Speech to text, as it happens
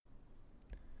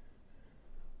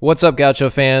What's up,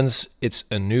 Gaucho fans? It's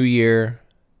a new year.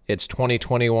 It's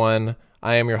 2021.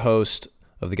 I am your host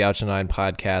of the Gaucho 9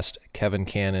 podcast, Kevin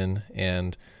Cannon,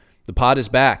 and the pod is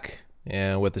back.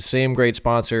 And with the same great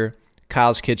sponsor,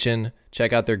 Kyle's Kitchen.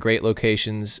 Check out their great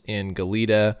locations in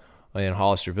Goleta and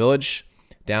Hollister Village,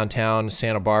 downtown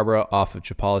Santa Barbara off of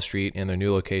Chapala Street, and their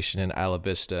new location in Isla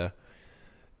Vista.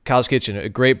 Kyle's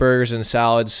Kitchen, great burgers and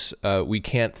salads. We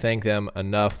can't thank them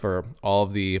enough for all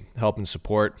of the help and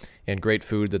support and great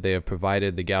food that they have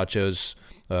provided the Gauchos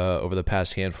over the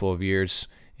past handful of years.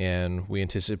 And we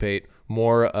anticipate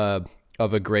more of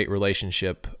a great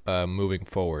relationship moving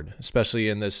forward, especially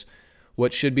in this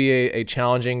what should be a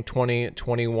challenging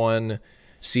 2021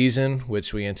 season,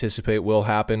 which we anticipate will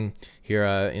happen here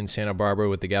in Santa Barbara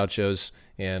with the Gauchos.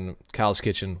 And Kyle's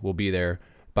Kitchen will be there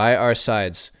by our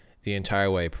sides the entire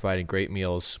way, providing great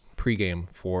meals pregame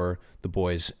for the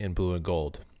boys in blue and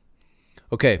gold.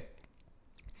 Okay,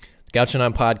 the Gaucho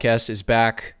 9 podcast is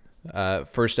back.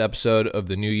 First episode of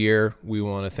the new year. We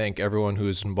want to thank everyone who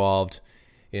is involved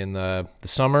in the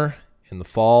summer, in the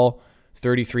fall.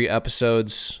 33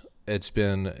 episodes. It's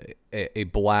been a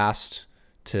blast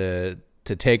to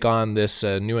take on this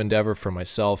new endeavor for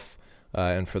myself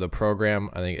and for the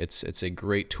program. I think it's a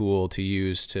great tool to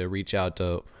use to reach out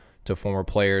to former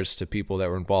players, to people that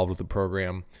were involved with the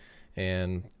program.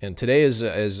 And today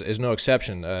is no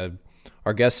exception.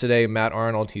 Our guest today, Matt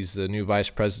Arnold, he's the new vice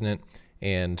president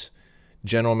and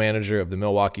general manager of the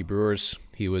Milwaukee Brewers.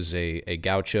 He was a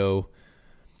Gaucho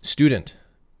student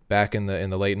back in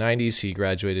the late 90s. He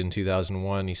graduated in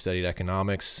 2001. He studied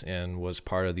economics and was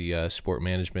part of the sport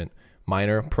management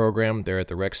minor program there at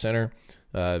the rec center.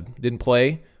 Didn't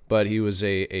play, but he was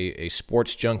a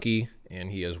sports junkie, and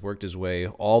he has worked his way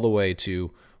all the way to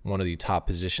one of the top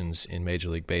positions in Major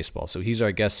League Baseball. So he's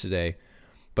our guest today.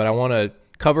 But I want to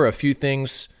cover a few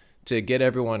things to get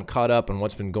everyone caught up on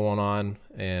what's been going on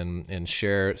and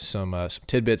share some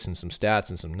tidbits and some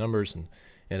stats and some numbers and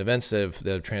events that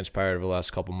have transpired over the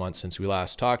last couple months since we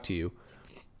last talked to you.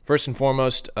 First and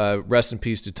foremost, rest in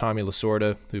peace to Tommy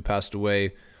Lasorda, who passed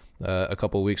away a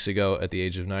couple weeks ago at the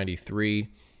age of 93.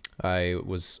 I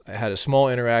had a small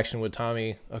interaction with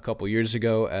Tommy a couple years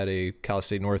ago at a Cal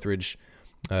State Northridge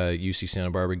UC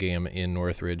Santa Barbara game in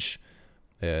Northridge.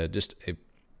 Just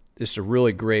a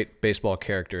really great baseball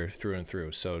character through and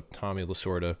through. So Tommy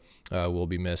Lasorda will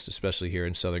be missed, especially here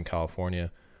in Southern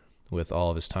California with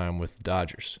all of his time with the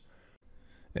Dodgers.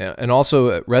 And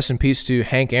also rest in peace to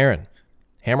Hank Aaron,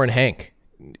 Hammerin' Hank.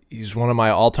 He's one of my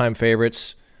all-time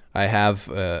favorites. I have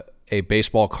a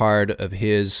baseball card of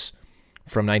his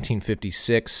from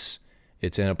 1956.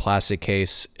 It's in a plastic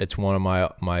case. It's one of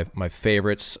my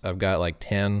favorites. I've got like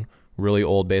 10 really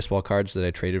old baseball cards that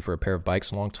I traded for a pair of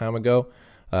bikes a long time ago.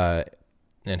 And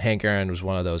Hank Aaron was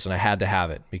one of those, and I had to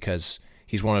have it because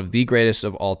he's one of the greatest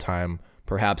of all time,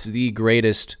 perhaps the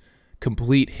greatest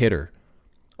complete hitter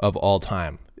of all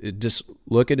time. Just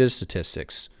look at his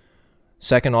statistics.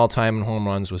 Second all-time in home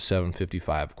runs with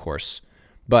 755, of course.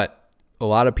 But a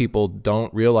lot of people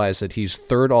don't realize that he's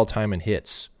third all-time in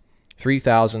hits,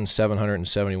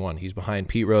 3,771. He's behind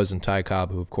Pete Rose and Ty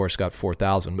Cobb, who of course got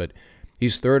 4,000, but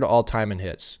he's third all-time in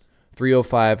hits,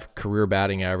 305 career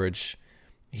batting average.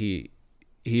 He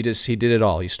did it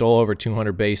all. He stole over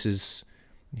 200 bases.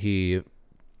 He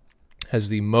has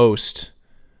the most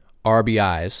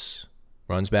RBIs,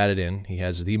 runs batted in. He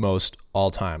has the most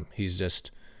all-time.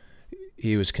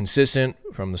 He was consistent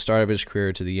from the start of his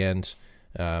career to the end.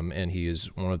 And he is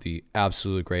one of the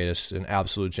absolute greatest, an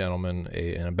absolute gentleman,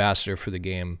 an ambassador for the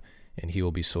game, and he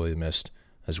will be sorely missed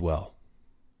as well.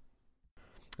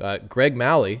 Greg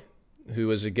Malley, who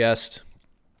was a guest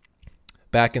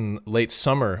back in late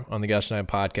summer on the Gaucho 9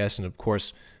 podcast, and of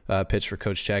course pitched for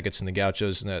Coach Chacketts and the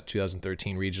Gauchos in that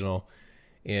 2013 regional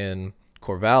in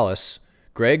Corvallis.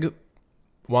 Greg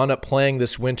wound up playing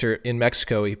this winter in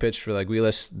Mexico. He pitched for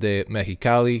Aguilas de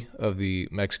Mexicali of the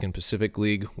Mexican Pacific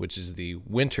League, which is the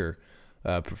winter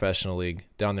professional league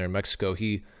down there in Mexico.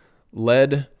 He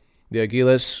led the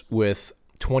Aguilas with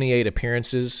 28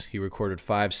 appearances. He recorded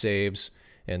 5 saves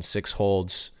and 6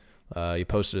 holds. He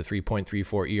posted a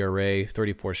 3.34 ERA,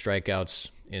 34 strikeouts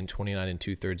in 29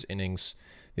 2/3 innings.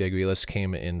 The Aguilas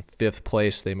came in 5th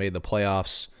place. They made the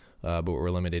playoffs, but were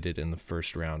eliminated in the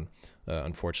first round,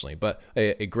 unfortunately. But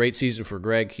a great season for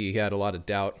Greg. He had a lot of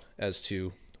doubt as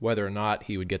to whether or not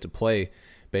he would get to play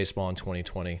baseball in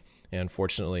 2020. And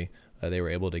fortunately, they were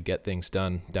able to get things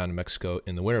done down in Mexico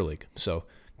in the Winter League. So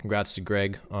congrats to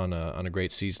Greg on a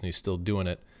great season. He's still doing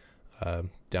it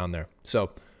down there.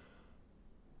 So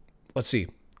let's see.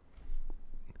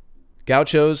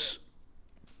 Gauchos,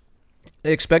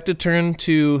 they expect to turn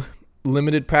to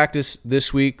limited practice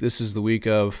this week. This is the week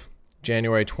of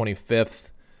January 25th.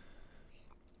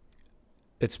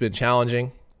 It's been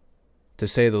challenging, to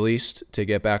say the least, to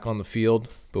get back on the field,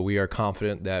 but we are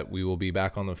confident that we will be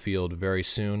back on the field very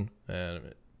soon.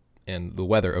 And the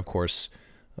weather, of course,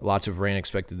 lots of rain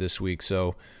expected this week.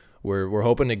 So we're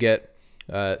hoping to get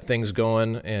things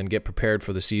going and get prepared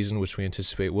for the season, which we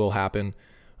anticipate will happen.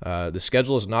 The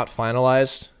schedule is not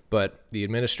finalized, but the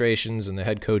administrations and the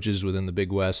head coaches within the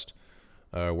Big West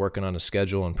are working on a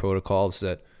schedule and protocols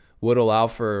that would allow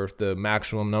for the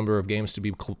maximum number of games to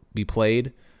be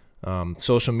played.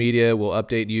 Social media will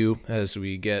update you as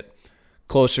we get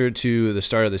closer to the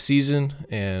start of the season,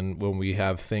 and when we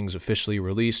have things officially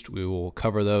released, we will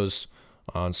cover those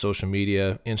on social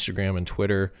media, Instagram and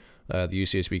Twitter, the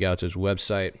UCSB Gaucho's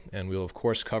website, and we'll of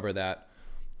course cover that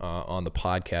on the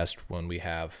podcast when we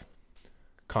have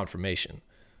confirmation.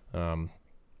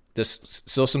 There's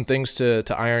still some things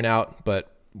to iron out,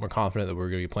 but we're confident that we're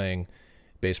going to be playing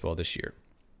baseball this year.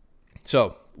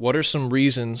 So, what are some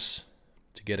reasons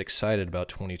to get excited about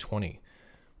 2020?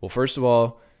 Well, first of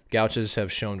all, Gauchos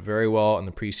have shown very well in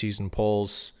the preseason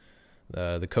polls.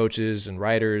 The coaches and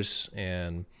writers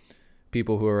and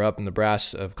people who are up in the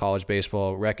brass of college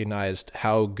baseball recognized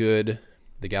how good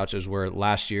the Gauchos were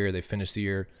last year. They finished the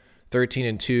year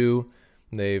 13-2.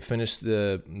 They finished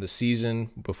the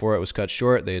season before it was cut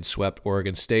short. They had swept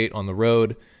Oregon State on the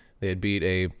road. They had beat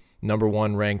a number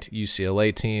 1 ranked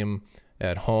UCLA team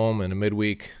at home in a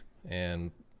midweek, and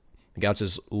the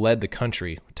Gauchos led the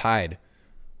country, tied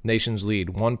nation's lead,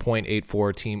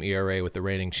 1.84 team ERA with the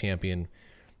reigning champion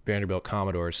Vanderbilt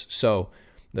Commodores. So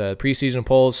the preseason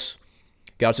polls,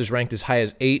 Gauchos ranked as high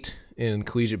as 8 in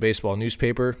Collegiate Baseball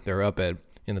Newspaper. They're up in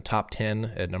the top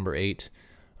 10 at number 8.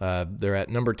 They're at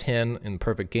number 10 in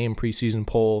Perfect Game preseason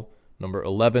poll, number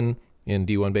 11 in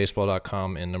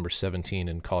D1Baseball.com, and number 17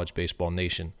 in College Baseball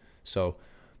Nation. So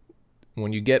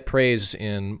when you get praise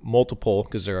in multiple,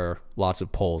 because there are lots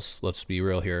of polls, let's be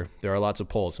real here, there are lots of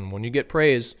polls, and when you get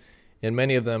praise in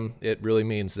many of them, it really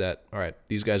means that, all right,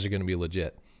 these guys are going to be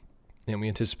legit, and we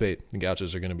anticipate the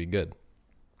Gauchos are going to be good.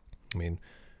 I mean,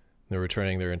 they're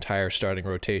returning their entire starting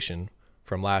rotation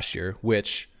from last year,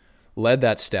 which led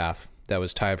that staff that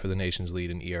was tied for the nation's lead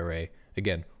in ERA.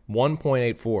 Again,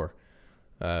 1.84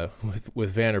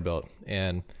 with Vanderbilt,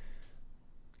 and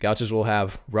Gauchos will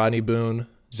have Rodney Boone,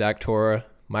 Zach Torra,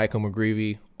 Michael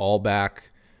McGreevy, all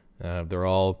back. They're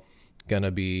all going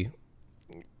to be,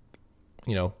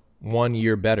 1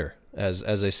 year better,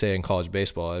 as they say in college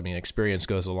baseball. I mean, experience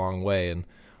goes a long way, and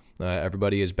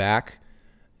everybody is back,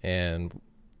 and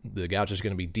the Gauchos are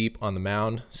going to be deep on the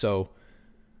mound. So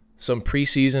some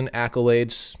preseason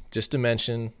accolades, just to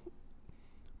mention,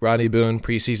 Rodney Boone,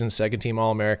 preseason second-team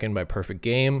All-American by Perfect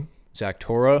Game. Zach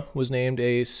Torra was named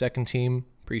a second-team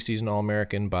preseason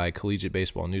All-American by Collegiate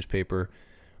Baseball Newspaper,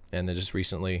 and then just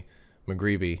recently,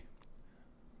 McGreevy,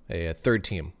 a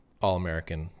third-team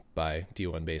All-American by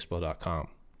D1Baseball.com.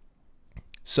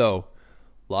 So,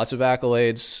 lots of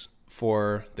accolades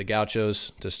for the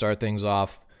Gauchos to start things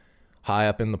off, high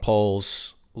up in the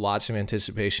polls, lots of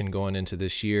anticipation going into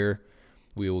this year.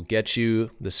 We will get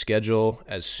you the schedule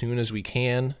as soon as we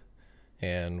can,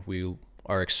 and we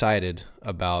are excited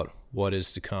about what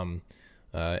is to come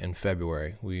in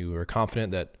February. We were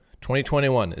confident that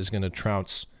 2021 is going to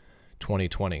trounce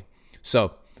 2020.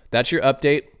 So that's your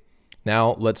update.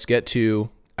 Now let's get to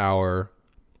our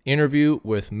interview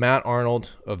with Matt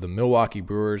Arnold of the Milwaukee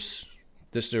Brewers.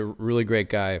 Just a really great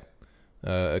guy,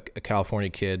 a California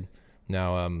kid,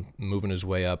 now moving his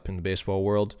way up in the baseball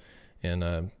world,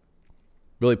 and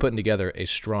really putting together a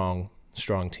strong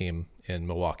team in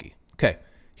Milwaukee. Okay,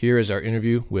 here is our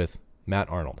interview with Matt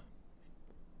Arnold.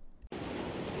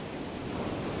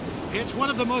 It's one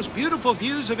of the most beautiful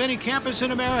views of any campus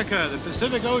in America, the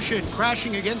Pacific Ocean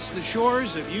crashing against the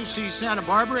shores of UC Santa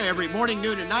Barbara every morning,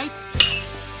 noon, and night.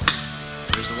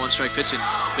 Here's the one-strike pitch, and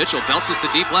Mitchell belts the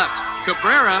deep left.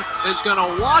 Cabrera is going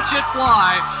to watch it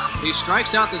fly. He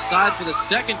strikes out the side for the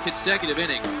second consecutive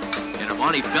inning, and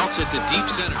Armani belts it to deep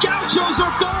center. Gauchos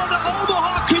are going to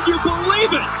Omaha, can you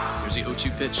believe it? Here's the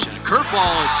 0-2 pitch, and a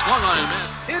curveball is swung on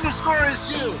him. In to score is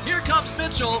Jew. Here comes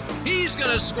Mitchell. He's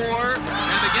going to score,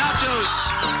 and the Gauchos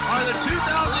are the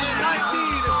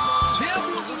 2019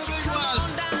 champions of the Big West.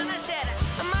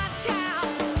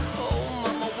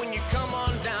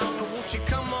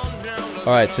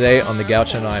 All right, today on the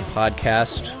Gaucho 9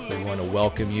 podcast, we want to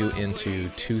welcome you into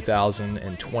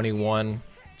 2021.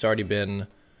 It's already been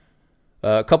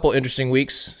a couple interesting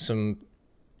weeks. A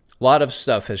lot of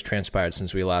stuff has transpired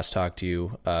since we last talked to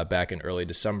you back in early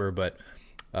December, but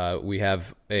we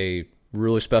have a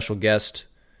really special guest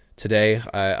today.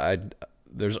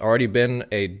 There's already been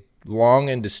a long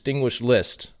and distinguished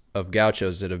list of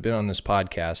Gauchos that have been on this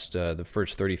podcast, the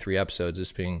first 33 episodes,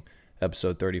 this being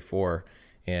episode 34.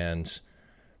 And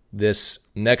this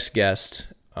next guest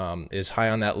is high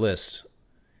on that list.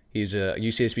 He's a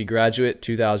UCSB graduate,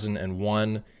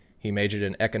 2001. He majored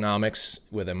in economics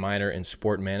with a minor in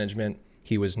sport management.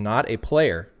 He was not a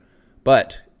player,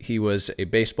 but he was a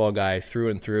baseball guy through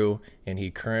and through, and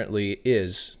he currently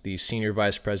is the senior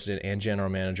vice president and general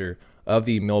manager of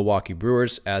the Milwaukee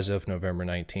Brewers as of November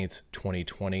 19th,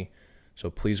 2020.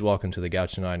 So please welcome to the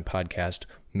Gaucho 9 podcast,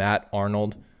 Matt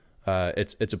Arnold.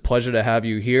 It's a pleasure to have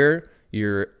you here.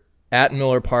 You're at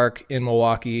Miller Park in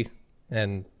Milwaukee,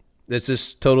 and it's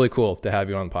just totally cool to have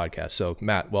you on the podcast. So,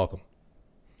 Matt, welcome.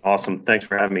 Awesome. Thanks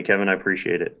for having me, Kevin. I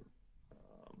appreciate it.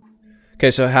 Okay,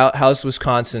 so how's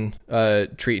Wisconsin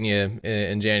treating you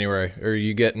in January? Are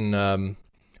you getting are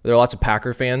there lots of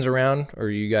Packer fans around? Or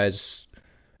you guys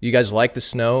like the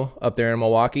snow up there in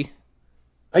Milwaukee?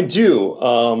 I do.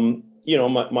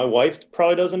 My wife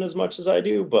probably doesn't as much as I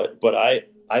do, but I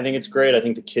think it's great. I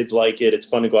think the kids like it. It's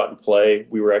fun to go out and play.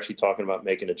 We were actually talking about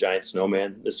making a giant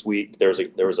snowman this week. There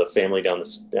was a family down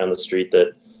the street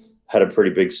that had a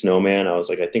pretty big snowman. I was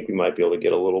like, I think we might be able to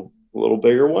get a little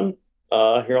bigger one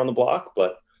here on the block,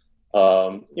 but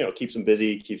keeps them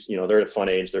busy. They're at a fun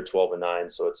age. They're 12 and 9,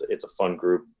 so it's a fun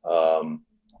group,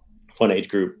 fun age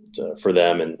group for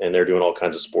them, and they're doing all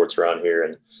kinds of sports around here.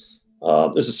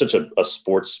 And this is such a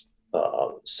sports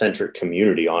centric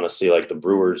community. Honestly, like the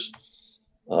Brewers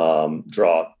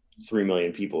draw 3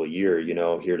 million people a year,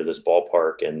 here to this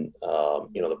ballpark, and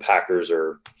the Packers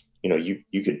are, you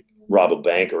could rob a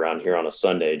bank around here on a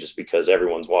Sunday just because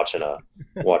everyone's watching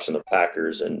the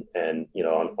Packers, and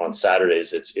on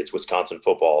Saturdays it's Wisconsin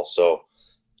football. So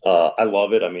I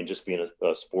love it. I mean, just being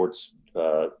a sports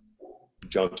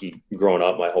junkie growing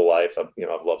up my whole life,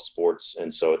 I've loved sports,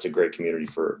 and so it's a great community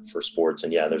for sports.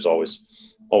 And yeah, there's always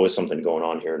something going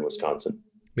on here in Wisconsin.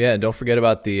 Yeah, and don't forget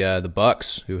about the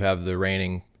Bucks, who have the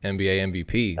reigning NBA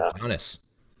MVP, Giannis.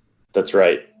 That's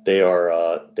right. They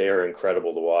are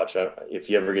incredible to watch. If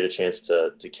you ever get a chance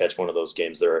to catch one of those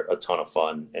games, they're a ton of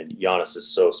fun. And Giannis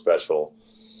is so special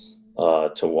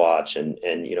to watch. And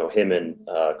him and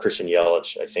Christian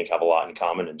Yelich, I think, have a lot in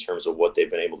common in terms of what they've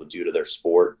been able to do to their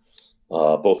sport,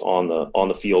 both on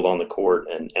the field, on the court,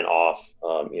 and off.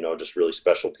 Just really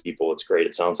special people. It's great.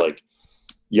 It sounds like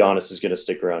Giannis is going to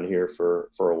stick around here for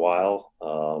a while.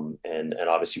 And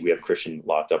obviously we have Christian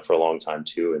locked up for a long time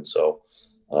too. And so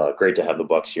great to have the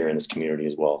Bucks here in this community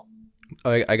as well.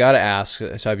 I got to ask,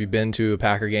 so have you been to a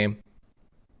Packer game?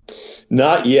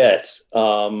 Not yet.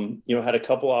 Had a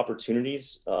couple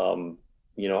opportunities.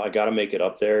 I got to make it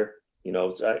up there.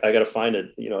 I got to find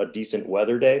a decent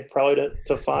weather day probably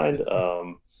to find.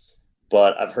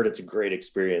 But I've heard it's a great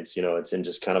experience. It's in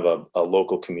just kind of a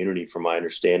local community from my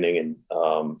understanding,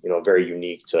 and, very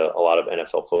unique to a lot of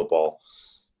NFL football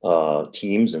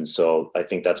teams. And so I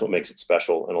think that's what makes it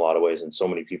special in a lot of ways. And so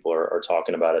many people are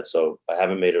talking about it. So I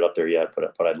haven't made it up there yet,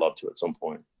 but I'd love to at some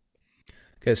point.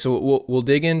 Okay. So we'll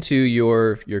dig into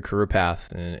your career path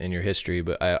and your history,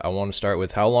 but I want to start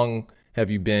with, how long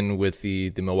have you been with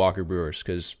the Milwaukee Brewers?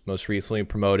 Because most recently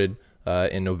promoted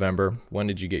in November. When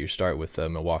did you get your start with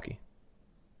Milwaukee?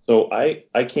 So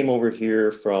I came over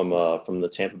here from the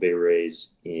Tampa Bay Rays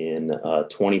in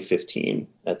 2015,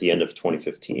 at the end of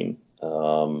 2015.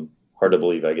 Hard to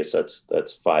believe. I guess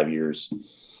that's 5 years.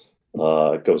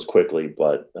 It goes quickly,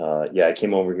 but I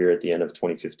came over here at the end of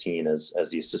 2015 as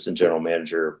the assistant general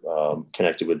manager.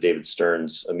 Connected with David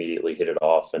Stearns, immediately hit it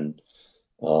off, and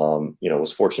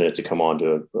was fortunate to come on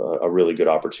to a really good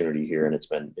opportunity here, and it's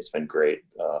been great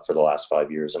for the last 5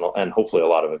 years, and hopefully a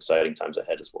lot of exciting times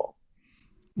ahead as well.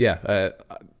 Yeah,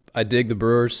 I dig the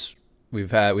Brewers. We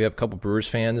have a couple Brewers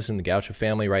fans in the Gaucho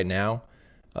family right now.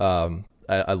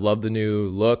 I love the new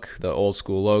look, the old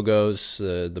school logos,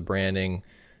 the branding,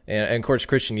 and of course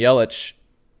Christian Yelich,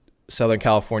 Southern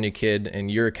California kid,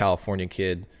 and you're a California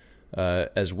kid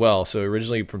as well. So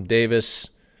originally from Davis,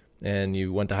 and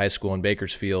you went to high school in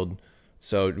Bakersfield.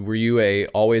 So were you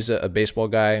always a baseball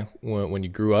guy when you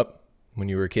grew up, when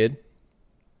you were a kid?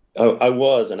 I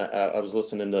was, and I was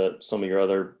listening to some of your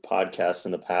other podcasts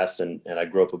in the past, and I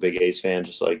grew up a big A's fan,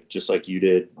 just like you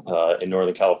did in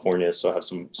Northern California. So I have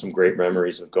some great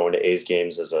memories of going to A's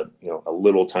games as a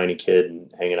little tiny kid and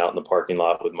hanging out in the parking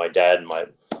lot with my dad and my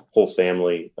whole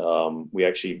family. We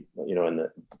actually,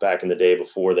 back in the day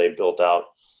before they built out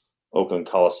Oakland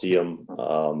Coliseum,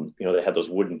 they had those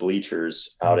wooden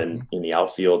bleachers out in the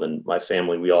outfield, and my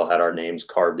family, we all had our names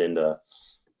carved into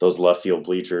those left field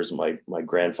bleachers, my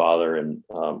grandfather and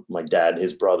my dad,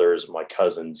 his brothers, my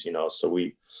cousins, so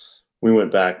we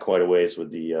went back quite a ways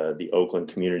with the Oakland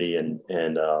community, and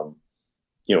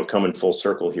coming full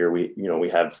circle here, we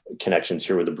have connections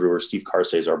here with the Brewers. Steve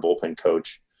Carsey is our bullpen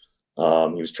coach. He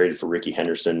was traded for Ricky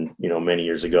Henderson, many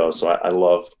years ago. So I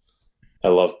love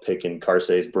picking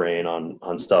Carsey's brain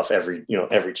on stuff every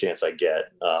chance I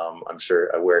get. I'm sure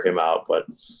I wear him out, but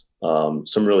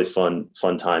some really fun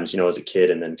times, as a kid,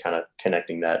 and then kind of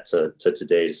connecting that to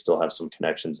today to still have some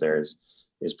connections there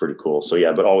is pretty cool. So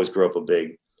yeah, but always grew up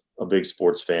a big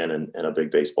sports fan and a big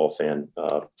baseball fan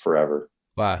forever.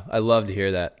 Wow, I love to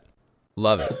hear that.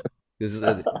 Love it. Because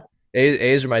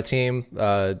A's are my team.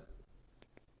 I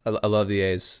love the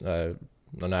A's,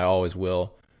 and I always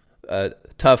will.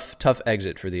 Tough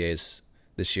exit for the A's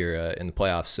this year in the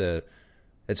playoffs.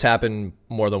 It's happened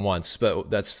more than once, but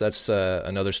that's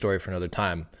another story for another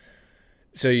time.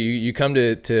 So you come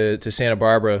to Santa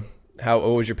Barbara. What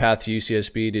was your path to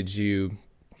UCSB? Did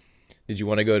you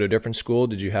want to go to a different school?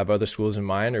 Did you have other schools in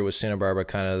mind, or was Santa Barbara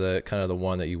kind of the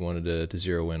one that you wanted to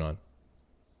zero in on?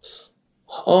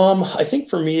 I think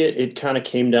for me, it kind of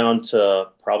came down to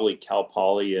probably Cal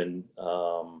Poly and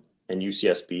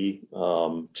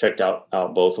UCSB. Checked out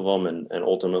both of them, and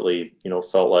ultimately,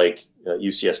 felt like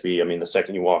UCSB. I mean, the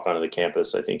second you walk onto the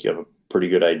campus, I think you have a pretty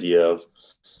good idea of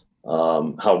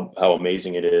how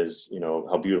amazing it is,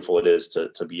 how beautiful it is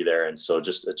to be there. And so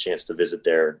just a chance to visit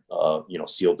there,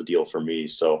 sealed the deal for me.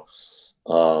 So,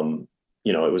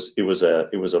 it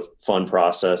was a fun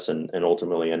process, and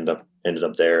ultimately ended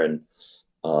up there. And,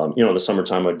 in the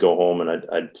summertime I'd go home and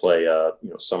I'd play,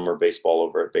 summer baseball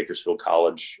over at Bakersfield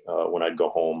College, when I'd go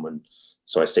home. And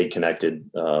so I stayed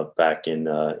connected, back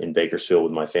in Bakersfield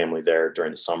with my family there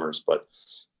during the summers, but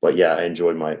yeah, I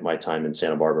enjoyed my time in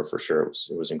Santa Barbara for sure.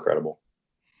 It was incredible.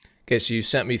 Okay, so you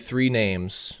sent me 3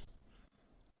 names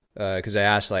because I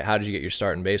asked, how did you get your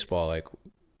start in baseball?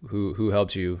 Who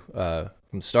helped you from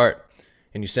the start?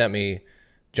 And you sent me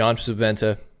John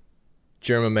Paciventa,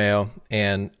 Jeremy Mayo,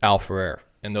 and Al Ferrer.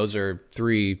 And those are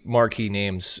 3 marquee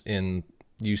names in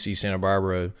UC Santa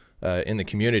Barbara in the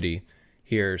community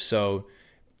here. So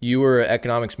you were an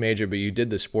economics major, but you did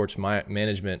the sports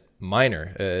management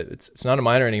minor. It's not a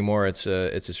minor anymore. It's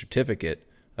a certificate.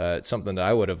 It's something that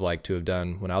I would have liked to have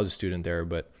done when I was a student there.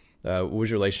 But what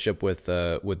was your relationship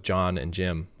with John and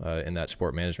Jim in that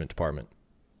sport management department?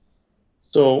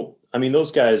 So, I mean,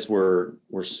 those guys were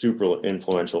super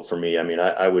influential for me. I mean,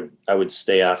 I would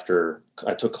stay after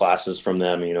I took classes from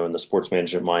them, in the sports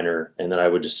management minor, and then I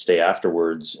would just stay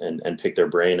afterwards and pick their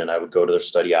brain, and I would go to their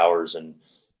study hours and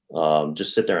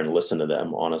just sit there and listen to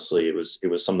them. Honestly, it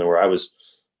was something where I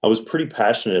was pretty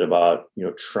passionate about,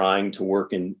 trying to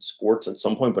work in sports at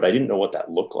some point, but I didn't know what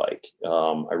that looked like.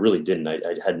 I really didn't. I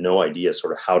had no idea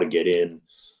sort of how to get in,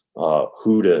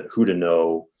 who to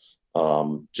know,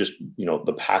 just,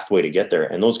 the pathway to get there.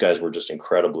 And those guys were just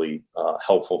incredibly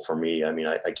helpful for me. I mean,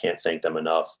 I can't thank them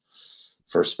enough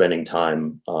for spending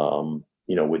time,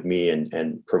 with me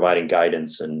and providing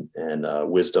guidance and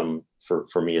wisdom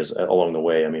for me as along the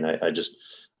way. I mean,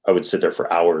 I would sit there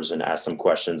for hours and ask them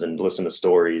questions and listen to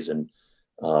stories and,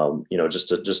 just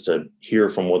to hear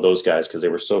from those guys, because they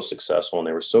were so successful and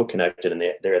they were so connected, and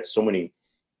they had so many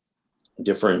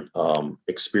different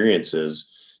experiences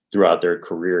throughout their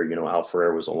career. Al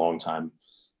Ferrer was a longtime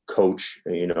coach,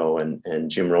 and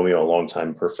Jim Romeo, a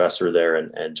longtime professor there,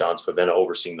 and John Spaventa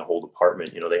overseeing the whole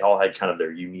department. They all had kind of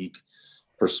their unique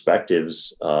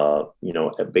perspectives,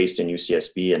 based in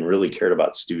UCSB, and really cared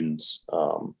about students.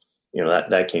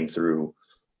 That came through,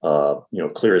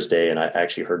 clear as day. And I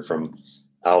actually heard from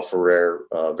Al Ferrer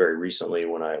very recently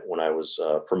when I was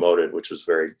promoted, which was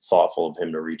very thoughtful of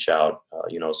him to reach out.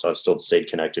 So I've still stayed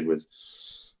connected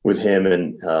with him,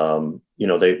 and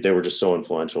they were just so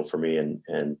influential for me, and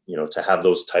to have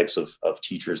those types of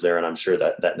teachers there. And I'm sure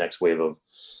that next wave of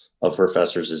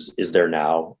professors is there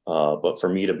now. But for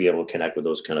me to be able to connect with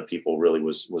those kind of people really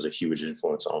was a huge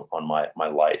influence on my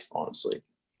life, honestly.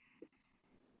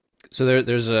 So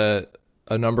there's a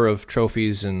number of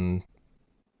trophies and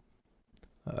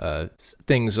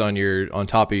things on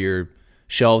top of your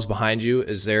shelves behind you.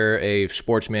 Is there a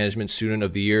sports management student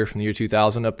of the year from the year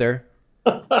 2000 up there?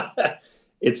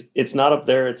 It's not up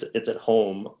there. It's at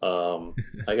home.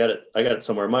 I got it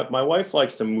somewhere. My wife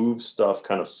likes to move stuff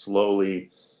kind of slowly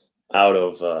out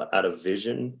of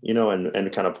vision,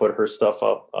 and kind of put her stuff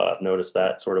up. I've noticed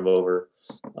that sort of over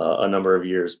a number of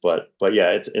years, but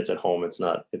yeah, it's at home. It's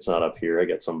not up here. I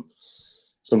get some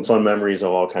fun memories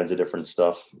of all kinds of different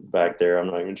stuff back there. I'm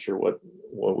not even sure what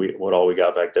all we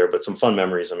got back there, but some fun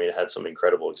memories. I mean, I had some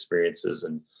incredible experiences,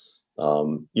 and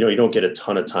You don't get a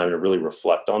ton of time to really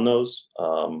reflect on those,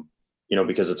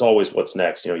 because it's always what's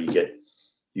next.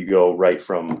 You go right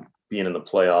from being in the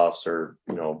playoffs or,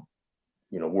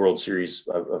 World Series.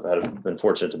 I've been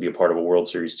fortunate to be a part of a World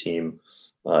Series team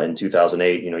in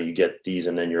 2008. You get these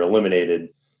and then you're eliminated,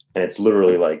 and it's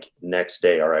literally like next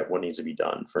day. All right, what needs to be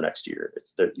done for next year?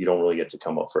 It's that you don't really get to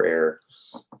come up for air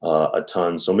a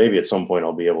ton. So maybe at some point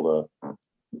I'll be able to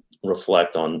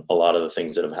reflect on a lot of the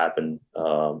things that have happened,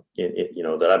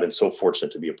 that I've been so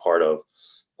fortunate to be a part of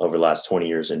over the last 20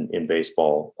 years in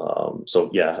baseball. So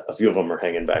yeah, a few of them are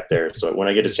hanging back there. So when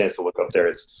I get a chance to look up there,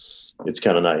 it's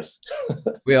kind of nice.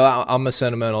 Well, I'm a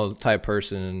sentimental type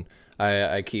person, and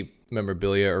I keep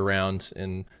memorabilia around,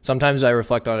 and sometimes I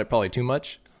reflect on it probably too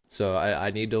much. So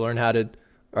I need to learn how to, all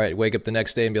right, wake up the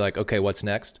next day and be like, okay, what's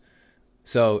next?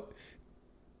 So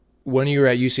when you were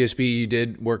at UCSB, you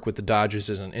did work with the Dodgers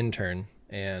as an intern,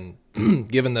 and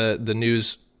given the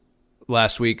news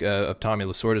last week of Tommy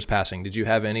Lasorda's passing, did you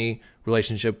have any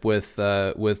relationship with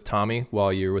Tommy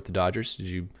while you were with the Dodgers? Did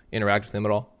you interact with him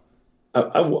at all?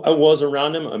 I was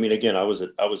around him. I mean, again, I was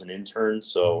an intern,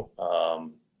 so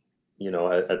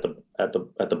at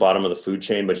the bottom of the food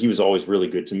chain, but he was always really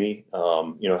good to me.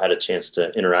 Had a chance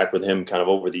to interact with him kind of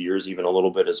over the years, even a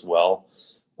little bit as well.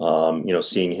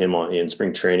 Seeing him in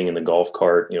spring training in the golf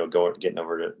cart, getting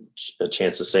over to a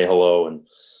chance to say hello. And,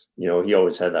 he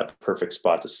always had that perfect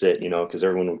spot to sit, because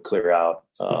everyone would clear out.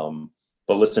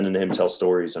 But listening to him tell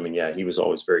stories, I mean, yeah, he was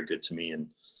always very good to me. And,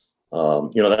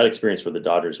 that experience with the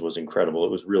Dodgers was incredible.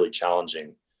 It was really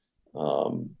challenging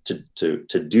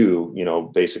to do,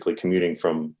 basically commuting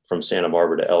from Santa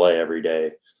Barbara to LA every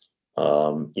day.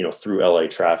 Through LA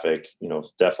traffic,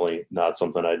 definitely not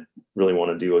something I'd really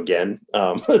want to do again,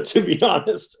 to be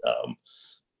honest.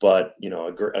 But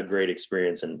a great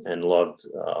experience and loved,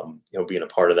 being a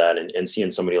part of that and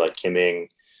seeing somebody like Kim Ng,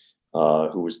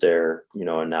 who was there,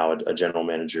 and now a general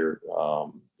manager,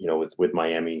 with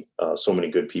Miami, so many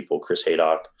good people. Chris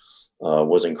Haydock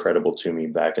was incredible to me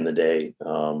back in the day.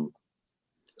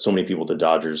 So many people at the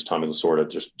Dodgers, Tommy Lasorda,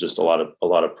 just a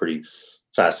lot of pretty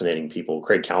fascinating people.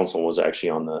 Craig Counsell was actually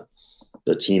on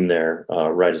the team there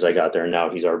right as I got there. And now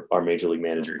he's our major league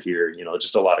manager here.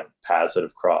 Just a lot of paths that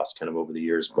have crossed kind of over the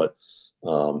years. But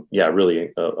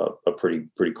really a pretty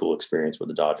cool experience with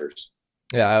the Dodgers.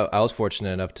 Yeah, I was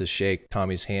fortunate enough to shake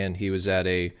Tommy's hand. He was at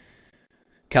a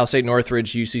Cal State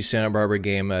Northridge UC Santa Barbara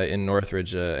game in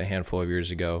Northridge a handful of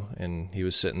years ago, and he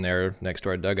was sitting there next to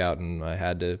our dugout, and I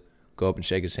had to go up and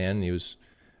shake his hand. And he was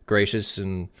gracious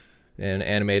and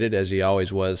animated as he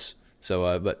always was.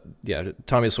 So, but yeah,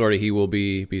 Tommy Lasorda, he will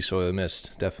be sorely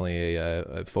missed. Definitely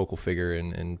a focal figure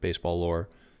in baseball lore.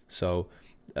 So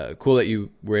cool that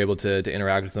you were able to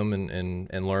interact with him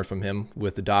and learn from him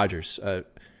with the Dodgers.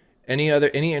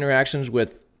 Any interactions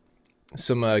with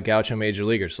some Gaucho major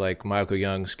leaguers like Michael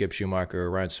Young, Skip Schumacher,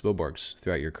 or Ryan Spilborghs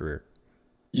throughout your career?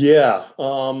 Yeah,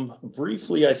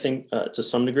 briefly, I think to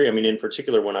some degree. I mean, in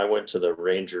particular, when I went to the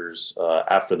Rangers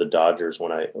after the Dodgers,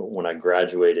 when I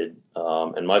graduated,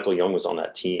 and Michael Young was on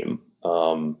that team.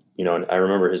 And I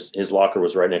remember his locker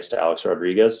was right next to Alex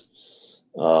Rodriguez.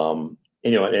 And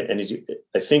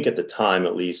I think at the time,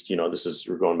 at least,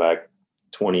 we're going back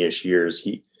 20-ish years.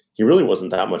 He really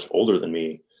wasn't that much older than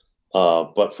me.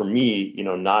 But for me,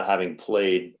 not having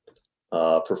played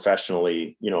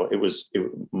professionally,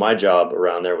 my job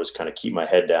around there was kind of keep my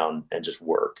head down and just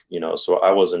work, so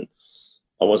I wasn't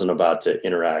about to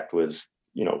interact with,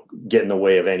 get in the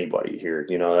way of anybody here,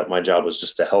 that my job was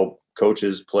just to help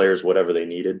coaches, players, whatever they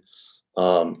needed,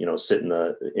 sit in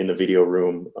the video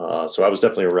room. So I was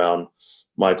definitely around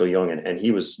Michael Young, and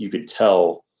he was, you could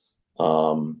tell,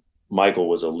 Michael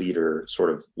was a leader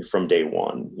sort of from day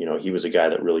one. He was a guy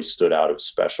that really stood out as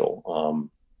special,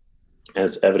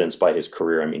 as evidenced by his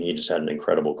career. I mean, he just had an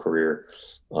incredible career,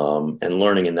 and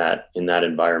learning in that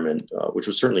environment, which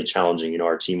was certainly challenging.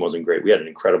 Our team wasn't great. We had an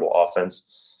incredible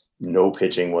offense, no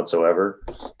pitching whatsoever.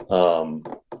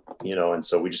 And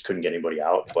so we just couldn't get anybody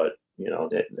out, but,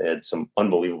 they had some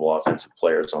unbelievable offensive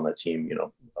players on that team,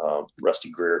 Rusty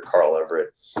Greer, Carl Everett,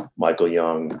 Michael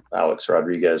Young, Alex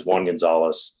Rodriguez, Juan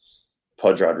Gonzalez,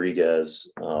 Pudge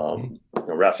Rodriguez,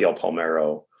 Rafael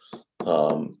Palmeiro,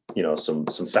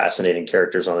 some fascinating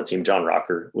characters on the team. John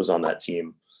Rocker was on that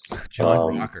team.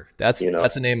 John Rocker. That's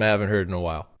a name I haven't heard in a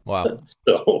while. Wow.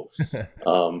 So,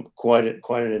 quite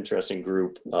an interesting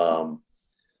group.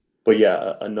 But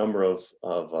yeah, a number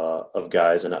of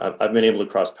guys, and I've been able to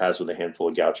cross paths with a handful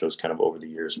of Gauchos kind of over the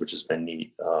years, which has been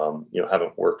neat.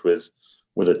 Haven't worked with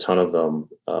a ton of them,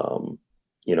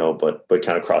 but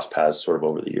kind of cross paths sort of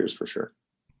over the years for sure.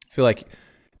 I feel like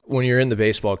when you're in the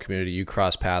baseball community, you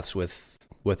cross paths with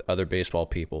with other baseball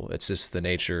people. It's just the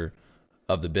nature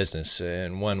of the business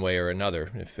in one way or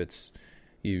another. If it's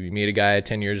you meet a guy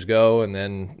 10 years ago and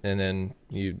then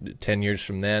you 10 years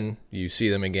from then you see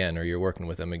them again or you're working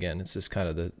with them again. It's just kind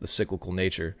of the cyclical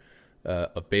nature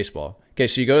of baseball. Okay,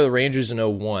 so you go to the Rangers in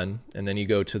 2001 and then you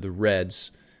go to the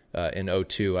Reds in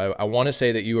 2002. I want to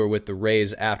say that you were with the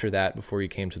Rays after that before you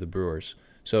came to the Brewers.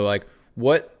 So like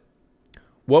what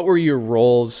were your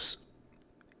roles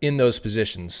in those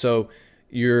positions? So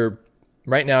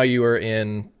right now you are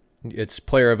in, it's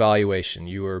player evaluation.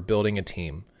 You are building a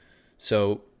team.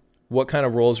 So what kind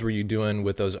of roles were you doing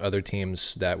with those other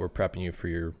teams that were prepping you for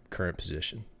your current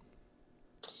position?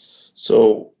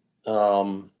 So,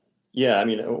 yeah, I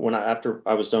mean, after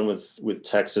I was done with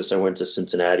Texas, I went to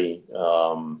Cincinnati,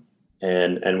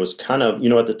 and was kind of,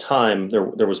 at the time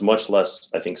there was much less,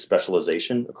 I think,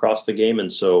 specialization across the game.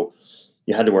 And so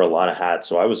you had to wear a lot of hats.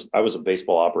 So I was a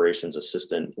baseball operations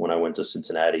assistant when I went to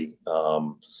Cincinnati,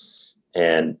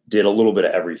 and did a little bit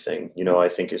of everything. I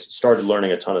think I started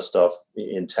learning a ton of stuff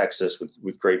in Texas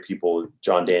with great people,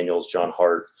 John Daniels, John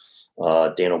Hart,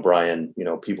 Dan O'Brien,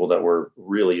 people that were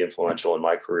really influential in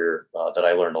my career, that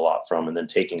I learned a lot from, and then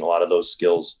taking a lot of those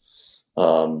skills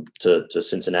to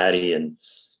Cincinnati. And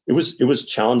it was a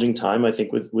challenging time, I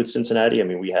think, with Cincinnati. I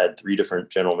mean, we had 3 different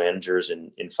general managers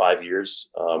in 5 years.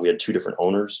 We had 2 different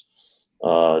owners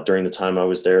during the time I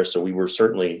was there. So we were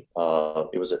certainly,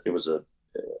 it was a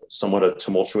somewhat a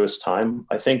tumultuous time,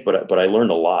 I think, but I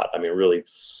learned a lot. I mean, really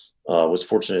was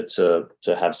fortunate to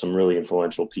have some really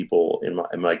influential people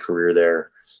in my career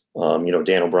there.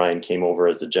 Dan O'Brien came over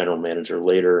as the general manager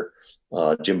later.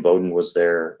 Jim Bowden was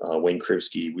there. Wayne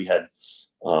Krivsky. We had,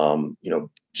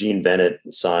 Gene Bennett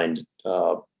signed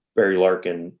Barry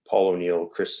Larkin, Paul O'Neill,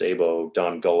 Chris Sabo,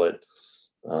 Don Gullett.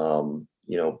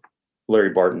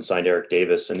 Larry Barton signed Eric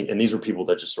Davis, and these were people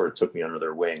that just sort of took me under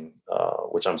their wing,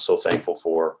 which I'm so thankful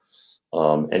for,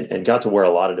 and got to wear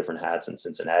a lot of different hats in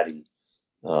Cincinnati,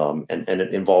 and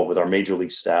involved with our major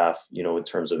league staff, in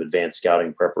terms of advanced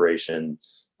scouting preparation,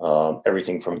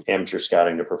 everything from amateur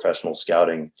scouting to professional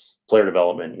scouting, player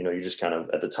development. You just kind of,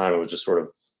 at the time, it was just sort of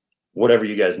whatever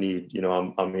you guys need,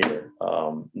 I'm here.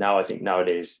 Now I think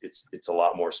nowadays it's a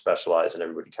lot more specialized and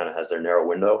everybody kind of has their narrow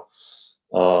window.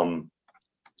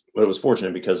 But it was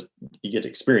fortunate because you get to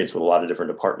experience with a lot of different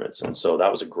departments. And so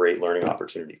that was a great learning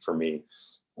opportunity for me,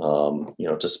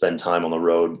 to spend time on the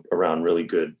road around really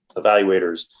good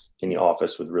evaluators, in the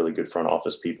office with really good front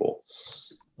office people,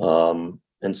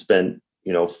 and spent,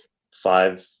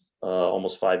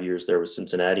 almost 5 years there with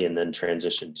Cincinnati, and then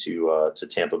transitioned to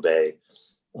Tampa Bay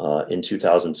in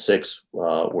 2006,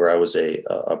 where I was a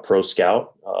pro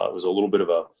scout. It was a little bit of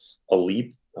a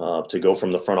leap to go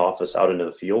from the front office out into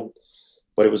the field.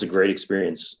 But it was a great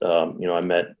experience. I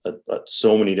met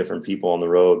so many different people on the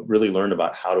road, really learned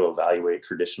about how to evaluate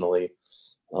traditionally,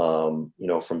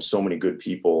 from so many good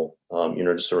people,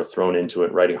 just sort of thrown into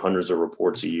it, writing hundreds of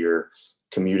reports a year,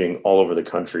 commuting all over the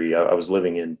country. I was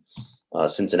living in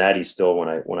Cincinnati still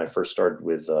when I first started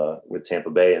with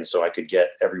Tampa Bay. And so I could get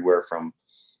everywhere from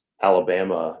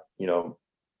Alabama, in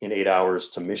 8 hours,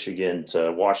 to Michigan,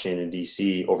 to Washington,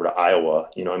 D.C., over to Iowa.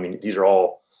 These are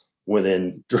all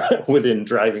within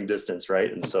driving distance,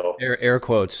 right? And so air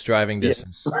quotes, driving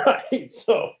distance. Yeah, right.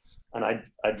 So, and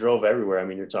I drove everywhere. I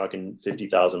mean, you're talking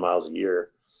 50,000 miles a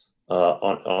year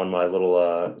on my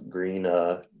little green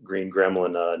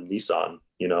Gremlin Nissan,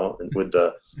 and with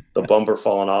the bumper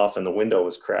falling off and the window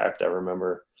was cracked, I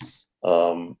remember.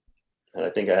 And I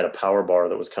think I had a power bar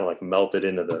that was kind of like melted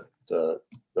into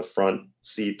the front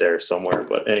seat there somewhere.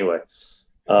 But anyway,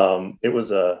 it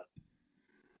was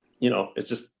it's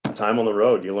just time on the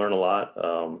road. You learn a lot,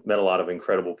 met a lot of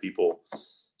incredible people.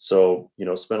 So,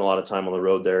 spent a lot of time on the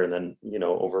road there. And then,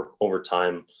 over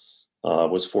time,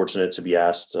 was fortunate to be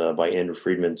asked by Andrew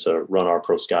Friedman to run our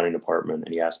pro scouting department.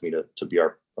 And he asked me to be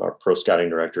our pro scouting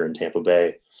director in Tampa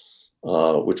Bay,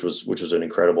 which was an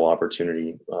incredible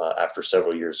opportunity after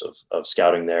several years of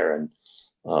scouting there. And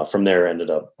from there ended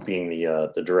up being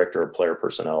the director of player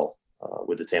personnel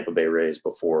with the Tampa Bay Rays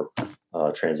before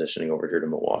transitioning over here to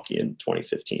Milwaukee in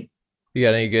 2015. You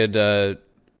got any good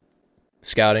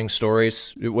scouting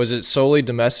stories? Was it solely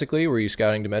domestically? Were you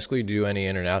scouting domestically? Do you do any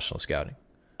international scouting?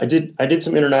 I did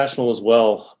some international as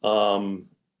well. I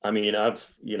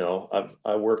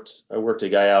worked a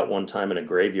guy out one time in a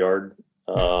graveyard.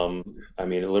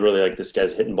 Literally, like, this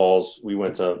guy's hitting balls. We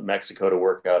went to Mexico to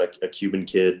work out a Cuban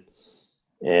kid,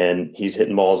 and he's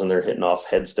hitting balls and they're hitting off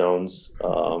headstones,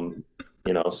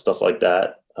 stuff like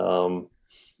that.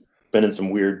 Been in some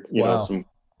weird, Wow.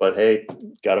 But hey,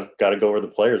 gotta go where the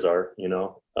players are,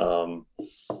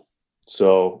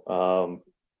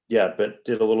 yeah, but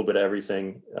did a little bit of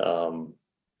everything.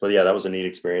 But yeah, that was a neat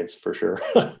experience for sure.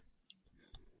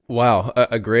 Wow,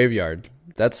 a graveyard.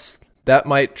 That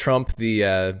might trump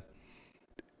the.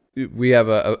 We have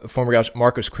a former Gaucho,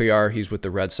 Marcus Cuellar. He's with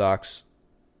the Red Sox,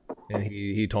 and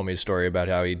he told me a story about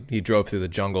how he drove through the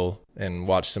jungle and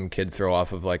watched some kid throw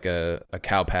off of like a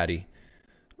cow patty.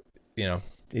 You know,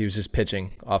 he was just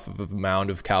pitching off of a mound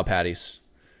of cow patties,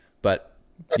 but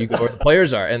you go where the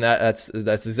players are, and that's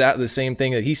exactly the same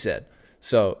thing that he said.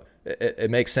 So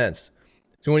it makes sense.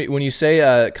 So when you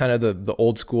say kind of the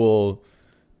old school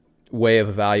way of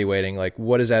evaluating, like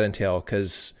what does that entail?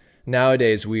 Because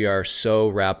nowadays we are so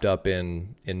wrapped up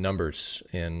in numbers,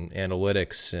 in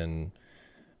analytics, and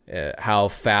how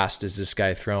fast is this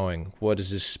guy throwing? What is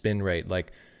his spin rate?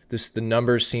 Like the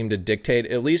numbers seem to dictate,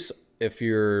 at least if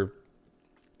you're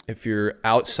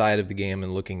outside of the game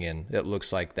and looking in, it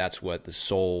looks like that's what the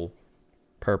sole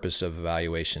purpose of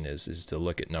evaluation is to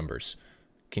look at numbers.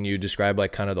 Can you describe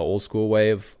like kind of the old school way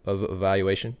of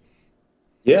evaluation?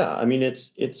 Yeah, I mean,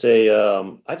 it's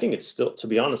a. I think it's still, to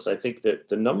be honest, I think that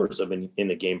the numbers have been in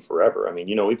the game forever. I mean,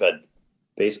 we've had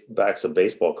backs of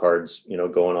baseball cards,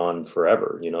 going on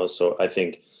forever. So I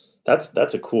think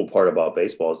that's a cool part about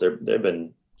baseball is there've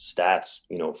been stats,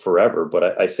 forever.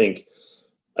 But I think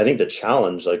the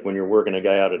challenge, like when you're working a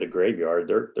guy out at a graveyard,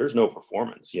 there's no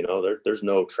performance. There's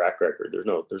no track record.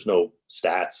 There's no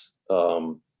stats.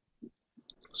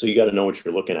 So you got to know what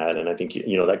you're looking at, and I think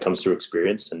that comes through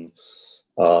experience, and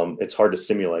it's hard to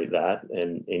simulate that.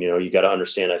 And you got to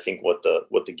understand, I think, what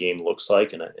the game looks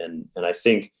like, and I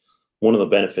think one of the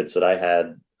benefits that I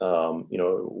had,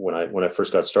 when I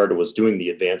first got started was doing the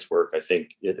advanced work. I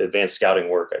think advanced scouting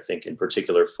work. I think in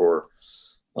particular for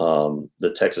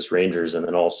the Texas Rangers, and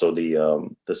then also the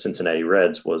Cincinnati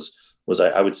Reds was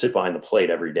I would sit behind the plate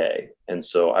every day, and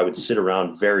so I would sit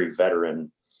around very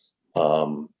veteran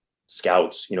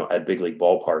scouts, at big league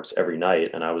ballparks every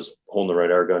night, and I was holding the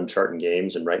radar gun, charting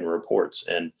games, and writing reports,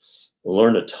 and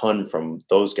learned a ton from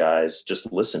those guys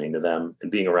just listening to them and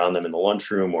being around them in the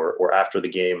lunchroom or after the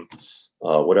game,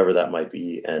 whatever that might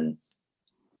be. And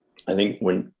I think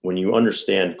when you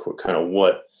understand kind of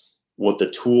what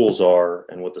the tools are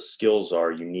and what the skills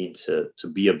are you need to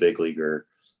be a big leaguer,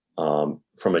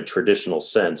 from a traditional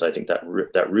sense, I think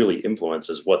that really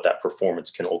influences what that performance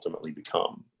can ultimately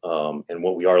become, and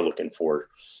what we are looking for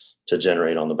to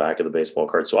generate on the back of the baseball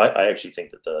card. So I actually think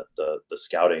that the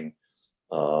scouting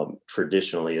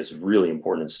traditionally is really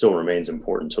important and still remains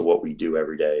important to what we do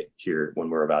every day here when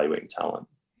we're evaluating talent.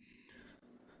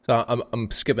 So I'm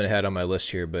skipping ahead on my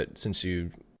list here, but since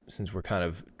we're kind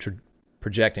of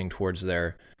projecting towards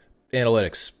their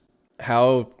analytics,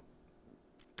 how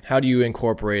do you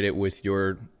incorporate it with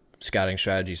your scouting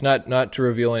strategies? Not to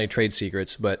reveal any trade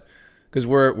secrets, but because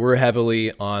we're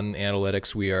heavily on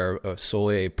analytics, we are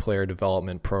solely a player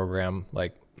development program.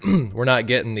 Like we're not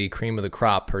getting the cream of the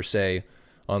crop per se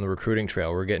on the recruiting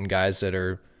trail. We're getting guys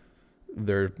they're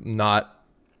not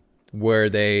where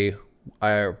they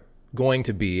are going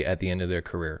to be at the end of their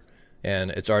career,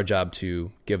 and it's our job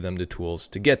to give them the tools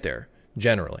to get there.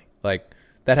 Generally, like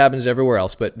that happens everywhere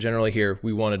else, but generally here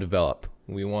we want to develop.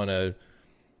 We want to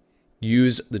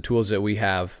use the tools that we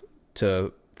have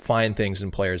to find things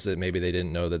in players that maybe they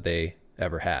didn't know that they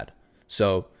ever had.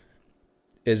 So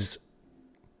is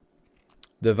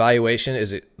the evaluation,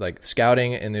 is it like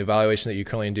scouting and the evaluation that you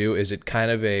currently do, is it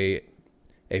kind of a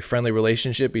friendly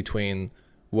relationship between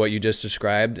what you just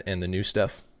described and the new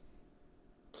stuff?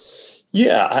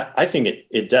 Yeah, I think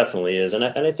it definitely is. And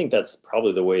I think that's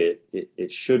probably the way it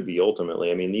should be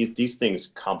ultimately. I mean, these things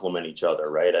complement each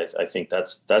other, right? I think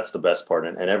that's the best part.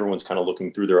 And everyone's kind of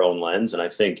looking through their own lens. And I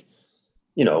think,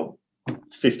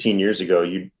 15 years ago,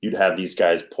 you'd have these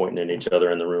guys pointing at each other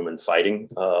in the room and fighting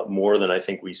more than I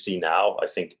think we see now. I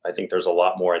think there's a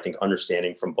lot more,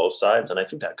 understanding from both sides. And I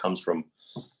think that comes from,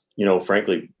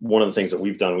 frankly, one of the things that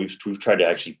we've done, we've tried to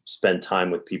actually spend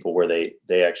time with people where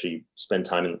they actually spend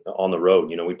time on the road.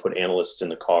 We put analysts in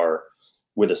the car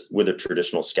with a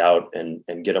traditional scout and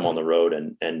get them on the road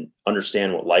and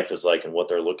understand what life is like and what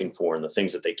they're looking for and the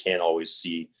things that they can't always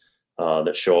see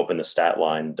that show up in the stat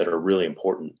line that are really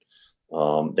important.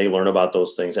 They learn about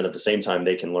those things. And at the same time,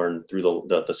 they can learn through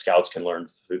the scouts can learn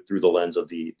through the lens of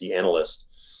the analyst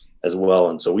as well.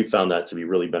 And so we found that to be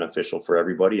really beneficial for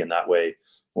everybody. And that way,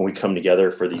 when we come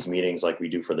together for these meetings, like we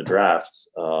do for the draft,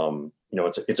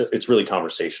 it's really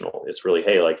conversational. It's really,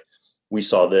 hey, like we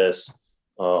saw this,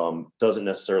 doesn't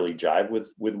necessarily jive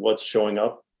with what's showing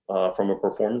up from a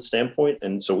performance standpoint.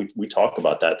 And so we talk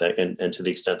about that and to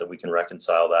the extent that we can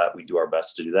reconcile that, we do our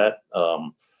best to do that.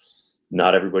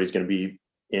 Not everybody's going to be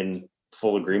in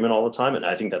full agreement all the time. And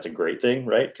I think that's a great thing,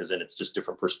 right? Because then it's just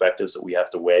different perspectives that we have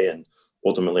to weigh. And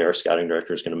ultimately our scouting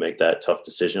director is going to make that tough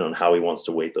decision on how he wants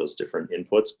to weight those different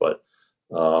inputs. But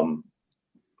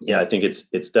I think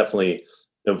it's definitely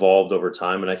evolved over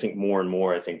time. And I think more and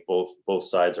more, I think both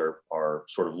sides are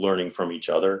sort of learning from each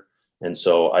other. And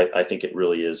so I think it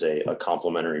really is a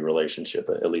complementary relationship,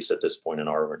 at least at this point in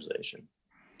our organization.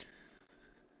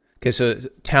 Okay, so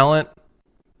talent,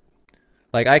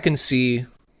 like I can see,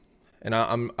 and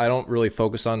I don't really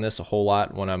focus on this a whole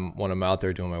lot when I'm out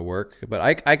there doing my work, but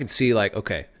I could see like,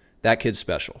 okay, that kid's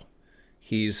special.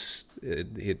 He's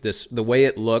the way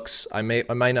it looks. I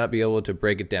might not be able to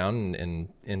break it down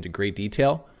into great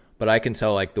detail, but I can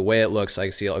tell like the way it looks. I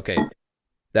can see, okay,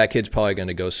 that kid's probably going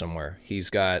to go somewhere. He's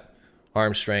got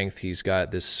arm strength. He's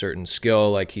got this certain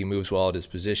skill, like he moves well at his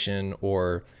position,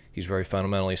 or he's very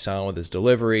fundamentally sound with his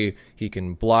delivery. He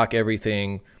can block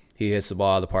everything. He hits the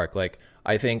ball out of the park. Like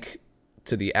I think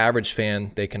to the average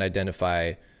fan, they can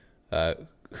identify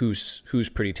who's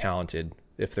pretty talented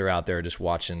if they're out there just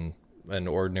watching an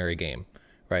ordinary game,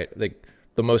 right? Like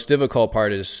the most difficult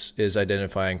part is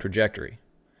identifying trajectory.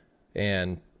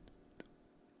 And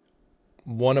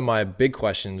one of my big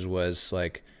questions was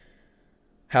like,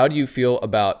 how do you feel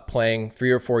about playing 3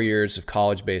 or 4 years of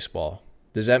college baseball?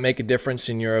 Does that make a difference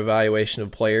in your evaluation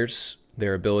of players,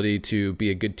 their ability to be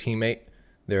a good teammate,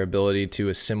 their ability to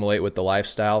assimilate with the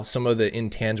lifestyle, some of the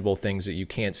intangible things that you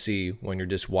can't see when you're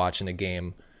just watching a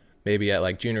game, maybe at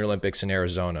like Junior Olympics in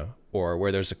Arizona, or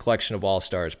where there's a collection of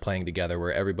all-stars playing together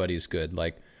where everybody's good?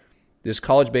 Like, this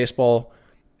college baseball,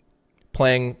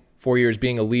 playing 4 years,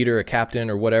 being a leader, a captain,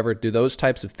 or whatever, do those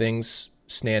types of things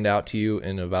stand out to you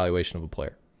in evaluation of a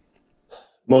player?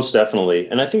 Most definitely.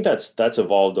 And I think that's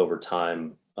evolved over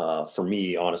time. For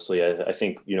me, honestly, I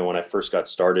think, when I first got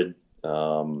started,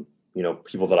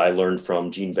 people that I learned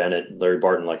from, Gene Bennett, Larry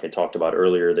Barton, like I talked about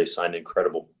earlier, they signed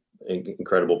incredible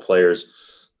players.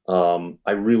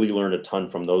 I really learned a ton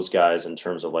from those guys in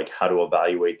terms of like how to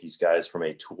evaluate these guys from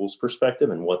a tools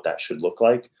perspective and what that should look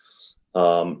like.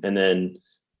 And then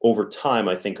over time,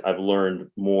 I think I've learned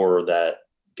more that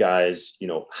guys,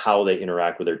 how they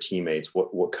interact with their teammates,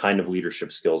 what kind of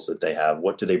leadership skills that they have,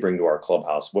 what do they bring to our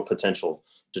clubhouse, what potential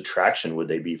detraction would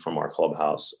they be from our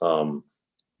clubhouse.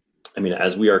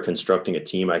 As we are constructing a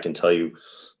team, I can tell you,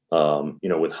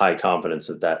 with high confidence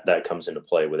that comes into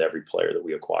play with every player that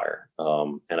we acquire.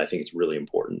 And I think it's really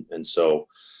important. And so,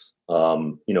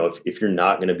 if you're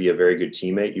not going to be a very good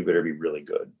teammate, you better be really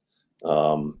good.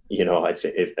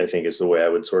 I think is the way I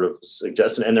would sort of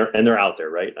suggest it. And they're out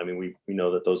there, right? We know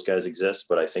that those guys exist,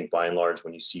 but I think by and large,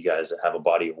 when you see guys that have a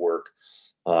body of work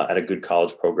at a good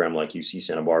college program like UC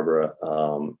Santa Barbara,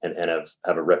 and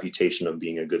have a reputation of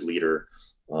being a good leader,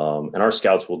 and our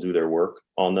scouts will do their work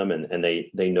on them, and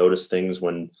they notice things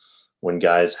when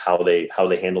guys how they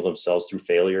handle themselves through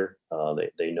failure.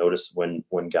 They notice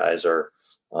when guys are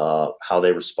how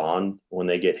they respond when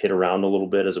they get hit around a little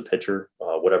bit as a pitcher,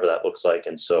 whatever that looks like.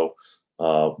 And so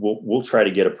we'll try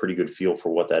to get a pretty good feel for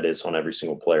what that is on every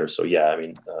single player. So yeah,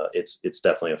 it's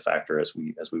definitely a factor as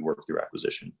we work through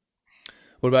acquisition.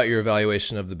 What about your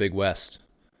evaluation of the Big West,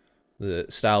 the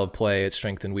style of play, its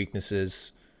strengths and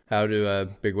weaknesses? How do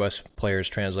Big West players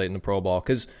translate into pro ball?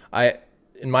 Because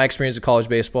in my experience of college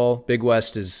baseball, Big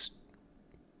West is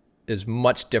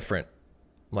much different.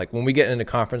 Like when we get into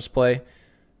conference play,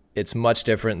 it's much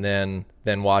different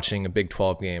than watching a Big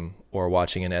 12 game or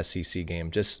watching an SEC game.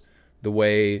 Just the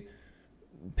way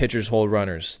pitchers hold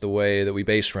runners, the way that we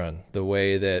base run, the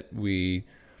way that we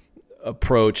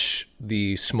approach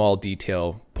the small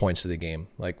detail points of the game.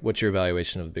 Like, what's your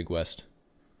evaluation of the Big West?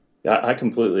 Yeah, I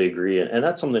completely agree. And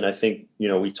that's something I think,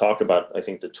 we talk about, I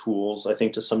think the tools, I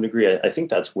think to some degree, I think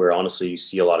that's where honestly you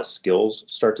see a lot of skills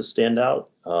start to stand out.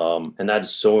 And that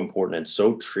is so important and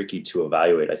so tricky to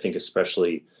evaluate. I think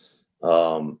especially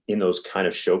in those kind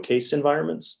of showcase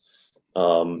environments,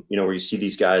 where you see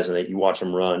these guys and you watch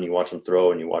them run, you watch them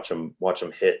throw, and you watch them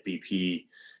hit BP,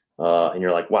 and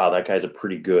you're like, wow, that guy's a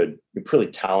pretty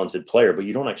talented player, but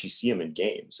you don't actually see him in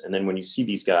games. And then when you see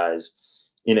these guys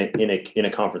in a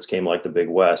conference game like the Big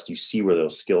West, you see where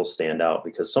those skills stand out,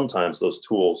 because sometimes those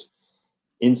tools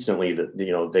instantly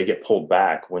they get pulled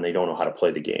back when they don't know how to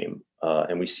play the game.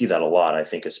 And we see that a lot, I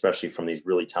think, especially from these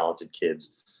really talented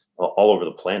kids all over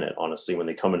the planet, honestly, when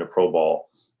they come into pro ball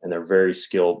and they're very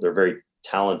skilled, they're very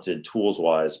talented tools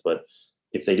wise, but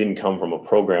if they didn't come from a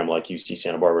program like UC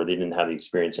Santa Barbara, they didn't have the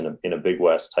experience in a Big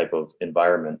West type of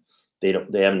environment, they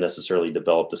haven't necessarily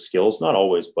developed the skills, not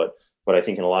always, but I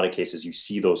think in a lot of cases you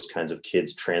see those kinds of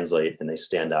kids translate and they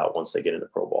stand out once they get into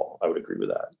pro ball. I would agree with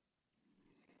that.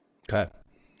 Okay.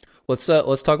 Let's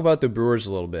talk about the Brewers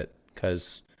a little bit.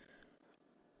 because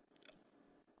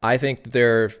I think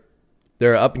they're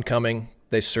up and coming.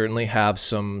 They certainly have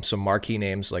some marquee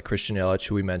names like Christian Yelich,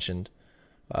 who we mentioned,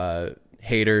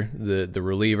 Hader, the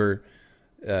reliever.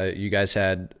 You guys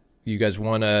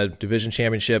won a division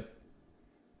championship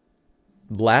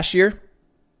last year,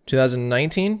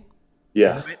 2019.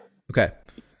 Yeah. Okay.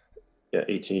 Yeah,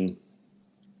 18.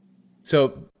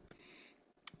 So,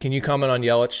 can you comment on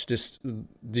Yelich? Just,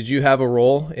 did you have a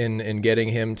role in getting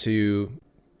him to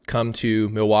come to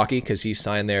Milwaukee because he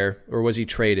signed there, or was he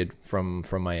traded from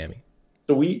Miami?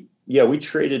 So we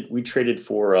traded for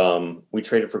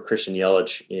Christian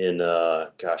Yelich in I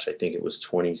think it was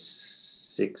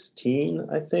 2016.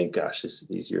 I think,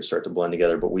 these years start to blend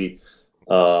together, but we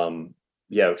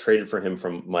traded for him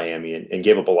from Miami and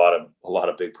gave up a lot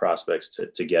of big prospects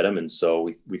to get him, and so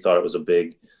we thought it was a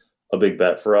big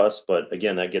bet for us. But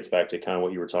again, that gets back to kind of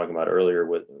what you were talking about earlier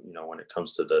with, when it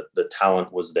comes to the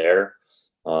talent was there.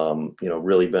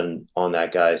 Really been on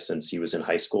that guy since he was in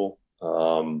high school,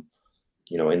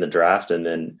 in the draft, and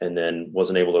then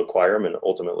wasn't able to acquire him, and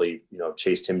ultimately,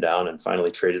 chased him down and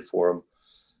finally traded for him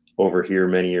over here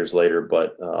many years later.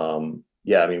 But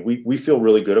we feel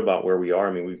really good about where we are.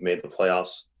 I mean, we've made the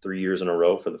playoffs 3 years in a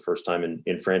row for the first time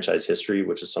in franchise history,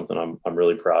 which is something I'm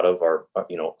really proud of.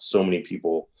 So many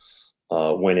people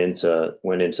went into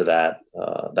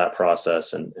that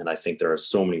process, and I think there are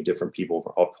so many different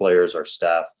people, our players, our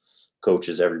staff,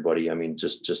 coaches, everybody. I mean,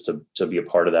 just to be a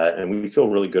part of that, and we feel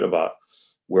really good about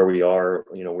where we are,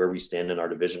 where we stand in our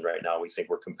division right now. We think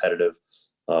we're competitive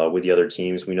with the other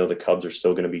teams. We know the Cubs are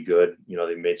still going to be good.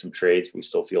 They've made some trades. We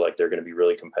still feel like they're going to be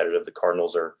really competitive. The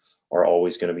Cardinals are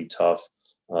always going to be tough.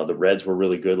 The Reds were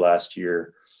really good last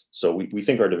year. So we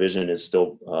think our division is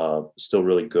still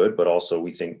really good, but also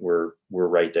we think we're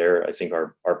right there. I think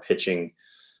our pitching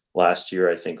last year,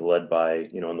 I think led by,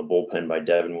 in the bullpen by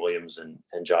Devin Williams and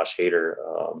Josh Hader.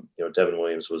 Devin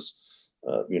Williams was,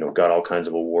 got all kinds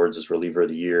of awards as reliever of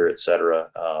the year, et cetera.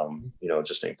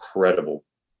 Just an incredible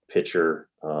pitcher.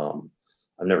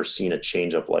 I've never seen a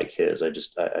changeup like his. I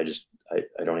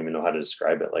don't even know how to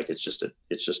describe it. Like, it's just an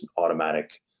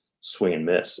automatic swing and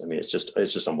miss. I mean, it's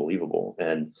just unbelievable.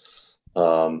 And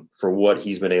for what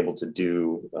he's been able to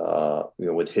do,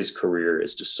 with his career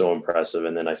is just so impressive.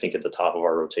 And then I think at the top of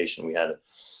our rotation, we had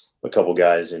a couple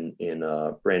guys in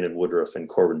Brandon Woodruff and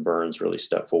Corbin Burns really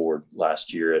step forward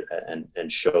last year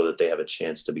and show that they have a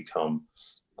chance to become,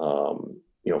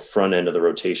 front end of the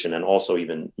rotation, and also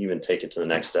even take it to the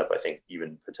next step. I think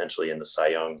even potentially in the Cy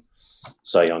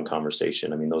Young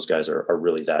conversation. I mean, those guys are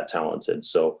really that talented.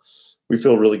 So we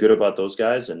feel really good about those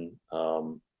guys, and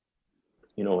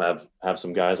have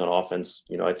some guys on offense.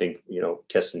 I think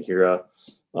Keston Hira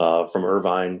from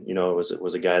Irvine,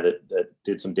 was a guy that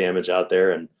did some damage out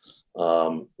there, and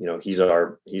he's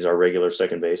our regular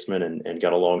second baseman and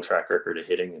got a long track record of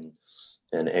hitting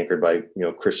and anchored by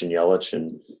Christian Yelich,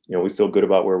 and we feel good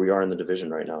about where we are in the division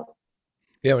right now.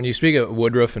 Yeah, when you speak of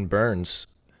Woodruff and Burns,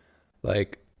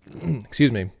 like,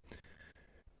 excuse me,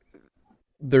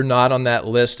 they're not on that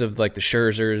list of like the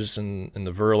Scherzers and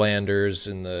the Verlanders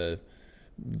and the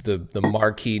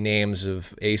marquee names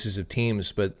of aces of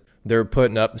teams, but they're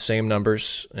putting up the same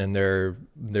numbers, and they're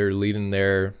leading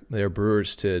their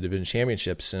Brewers to division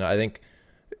championships. And I think,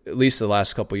 at least the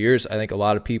last couple of years, I think a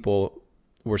lot of people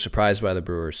were surprised by the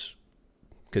Brewers,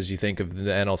 because you think of the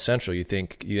NL Central, you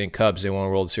think Cubs, they won a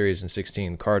World Series in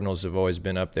 2016. Cardinals have always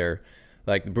been up there.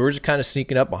 Like, the Brewers are kind of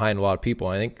sneaking up behind a lot of people.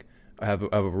 I think I have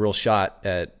a real shot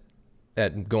at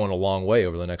going a long way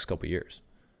over the next couple of years.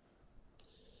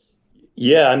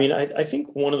 Yeah, I mean, I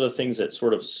think one of the things that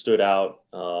sort of stood out,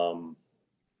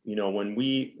 when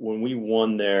we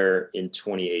won there in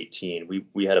 2018,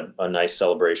 we had a nice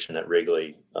celebration at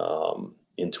Wrigley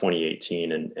in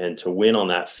 2018, and to win on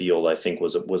that field, I think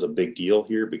was a big deal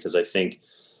here, because I think,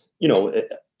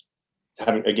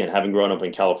 having grown up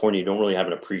in California, you don't really have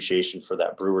an appreciation for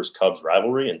that Brewers-Cubs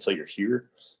rivalry until you're here.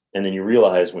 And then you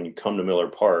realize when you come to Miller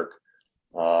Park,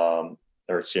 now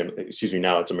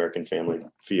it's American Family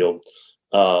Field.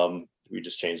 We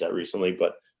just changed that recently,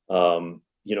 but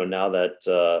now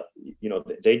that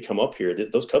they'd come up here,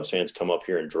 those Cubs fans come up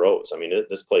here in droves. I mean,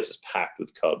 this place is packed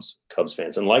with Cubs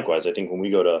fans, and likewise, I think when we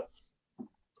go to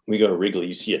Wrigley,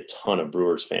 you see a ton of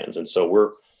Brewers fans, and so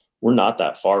we're not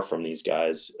that far from these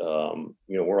guys.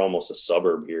 We're almost a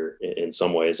suburb here in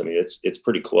some ways. I mean, it's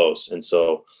pretty close, and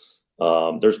so.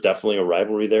 There's definitely a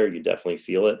rivalry there. You definitely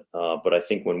feel it. But I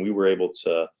think when we were able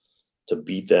to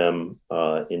beat them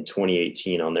in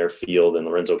 2018 on their field, and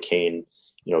Lorenzo Cain,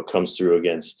 comes through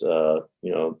against,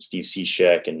 Steve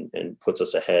Cishek and puts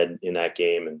us ahead in that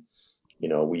game. And,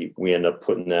 we end up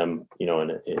putting them,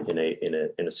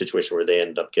 in a situation where they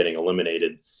end up getting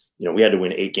eliminated. We had to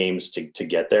win 8 games to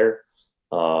get there,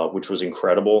 which was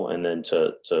incredible. And then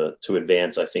to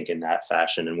advance, I think, in that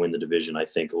fashion and win the division, I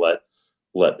think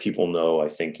let people know, I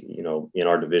think, in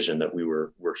our division that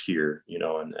we're here,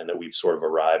 and that we've sort of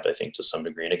arrived, I think, to some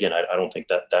degree. And again, I don't think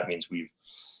that means we've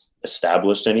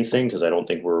established anything, because I don't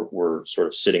think we're sort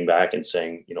of sitting back and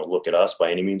saying, look at us by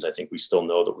any means. I think we still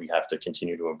know that we have to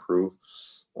continue to improve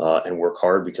and work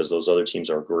hard, because those other teams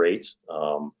are great.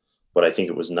 But I think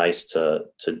it was nice to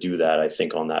do that. I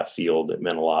think on that field, it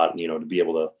meant a lot, to be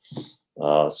able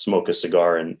to smoke a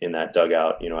cigar in that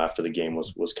dugout, after the game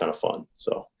was kind of fun.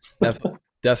 So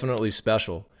definitely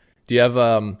special. Do you have,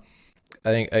 I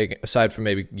think aside from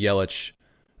maybe Yelich,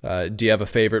 do you have a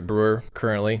favorite Brewer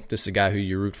currently? This is a guy who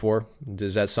you root for.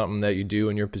 Is that something that you do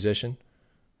in your position?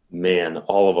 Man,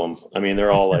 all of them. I mean,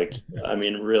 they're all like,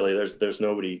 really, there's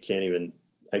nobody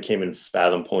I can't even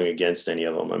fathom pulling against any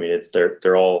of them. I mean,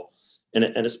 they're all, and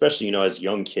especially, as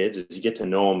young kids, as you get to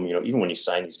know them, even when you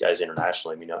sign these guys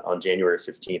internationally, I mean, on January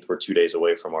 15th, we're 2 days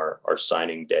away from our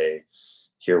signing day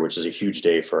here, which is a huge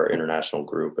day for our international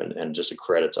group, and just a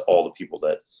credit to all the people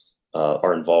that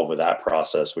are involved with that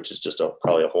process, which is just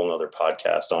probably a whole nother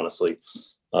podcast, honestly.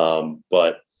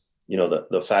 But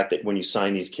the fact that when you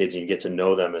sign these kids and you get to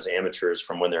know them as amateurs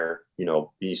from when they're,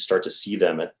 you start to see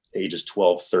them at ages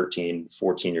 12, 13,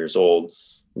 14 years old,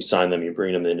 you sign them, you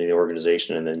bring them into the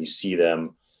organization, and then you see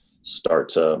them start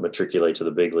to matriculate to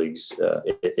the big leagues.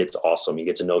 It's awesome. You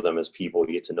get to know them as people.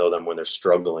 You get to know them when they're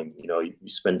struggling. You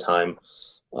spend time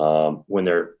when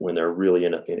they're really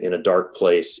in a dark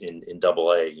place in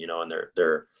AA, and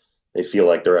they feel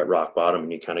like they're at rock bottom,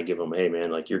 and you kind of give them, hey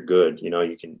man, like, you're good. You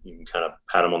can kind of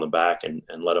pat them on the back and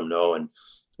let them know. And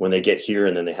when they get here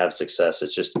and then they have success,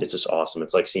 it's just awesome.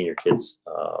 It's like seeing your kids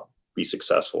be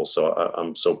successful. So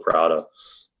I'm so proud of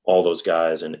all those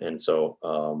guys. And so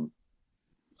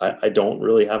I don't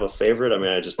really have a favorite. I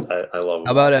mean, I love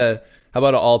them. How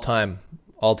about an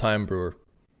all-time Brewer?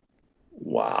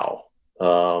 Wow.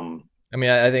 I mean,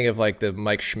 I think of like the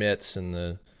Mike Schmidts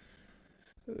and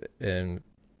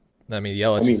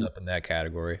Yelich is up in that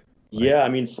category. Yeah, I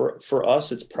mean, for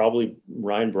us, it's probably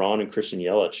Ryan Braun and Christian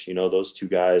Yelich. Those two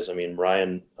guys. I mean,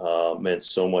 Ryan meant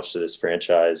so much to this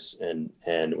franchise, and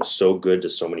it was so good to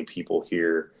so many people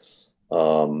here.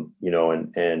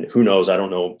 And who knows? I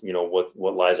don't know.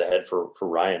 What lies ahead for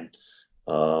Ryan.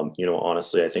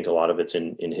 Honestly, I think a lot of it's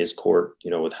in his court.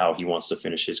 With how he wants to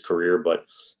finish his career, but.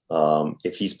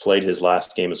 If he's played his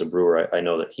last game as a Brewer, I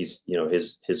know that he's,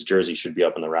 his jersey should be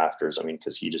up in the rafters. I mean,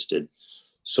 because he just did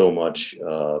so much,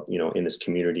 in this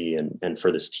community and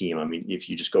for this team. I mean, if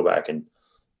you just go back and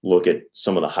look at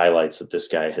some of the highlights that this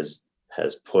guy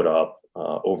has put up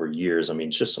over years, I mean,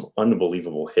 it's just some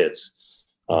unbelievable hits.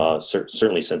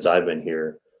 Certainly since I've been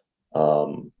here,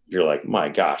 you're like, my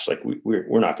gosh, like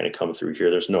we're not going to come through here.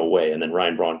 There's no way. And then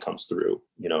Ryan Braun comes through,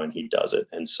 and he does it.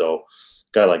 And so,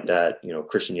 guy like that,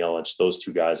 Christian Yelich, those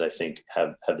two guys, I think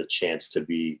have the chance to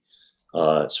be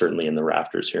certainly in the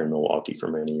rafters here in Milwaukee for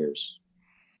many years.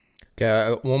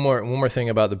 Okay, one more thing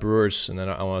about the Brewers, and then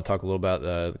I want to talk a little about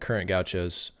the current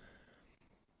Gauchos.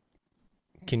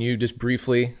 Can you just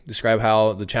briefly describe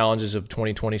how the challenges of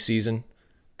 2020 season?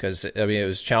 Because I mean, it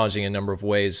was challenging in a number of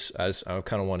ways. I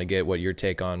kind of want to get what your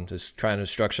take on just trying to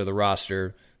structure the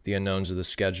roster, the unknowns of the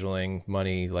scheduling,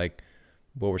 money, like.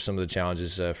 What were some of the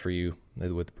challenges for you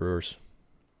with the Brewers?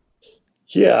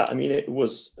 Yeah, I mean, it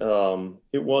was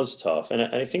tough. And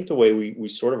I think the way we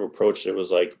sort of approached it was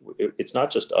like, it's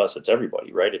not just us, it's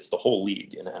everybody, right? It's the whole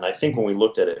league. And I think when we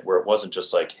looked at it, where it wasn't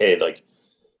just like, hey, like,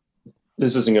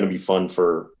 this isn't going to be fun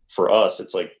for us.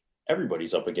 It's like,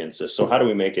 everybody's up against this. So how do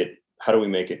we make it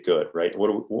good? Right. What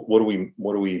do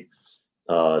we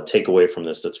take away from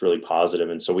this that's really positive?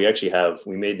 And so we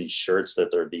made these shirts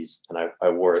that they're these, and I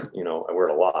wore it, I wear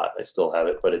it a lot. I still have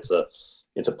it, but it's a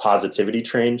positivity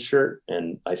train shirt.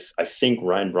 And I think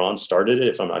Ryan Braun started it.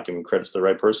 If I'm not giving credit to the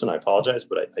right person, I apologize,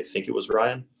 but I think it was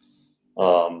Ryan.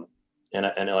 And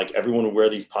like everyone would wear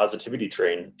these positivity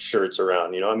train shirts around,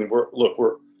 I mean, we're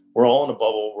all in a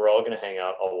bubble. We're all going to hang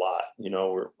out a lot.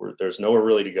 There's nowhere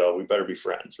really to go. We better be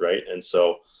friends. Right. And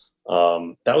so,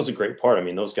 that was a great part. I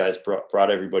mean, those guys brought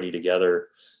everybody together,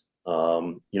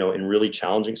 in really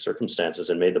challenging circumstances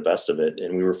and made the best of it.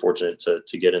 And we were fortunate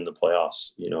to get in the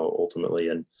playoffs, ultimately.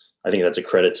 And I think that's a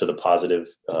credit to the positive,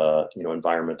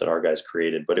 environment that our guys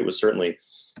created. But it was certainly,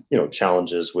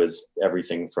 challenges with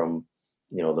everything from,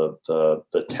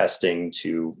 the testing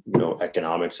to,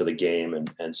 economics of the game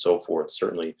and so forth.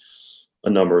 Certainly a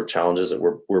number of challenges that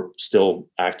we're still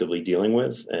actively dealing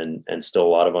with and still a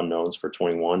lot of unknowns for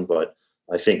 21. But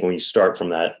I think when you start from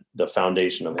the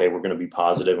foundation of, hey, we're going to be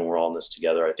positive and we're all in this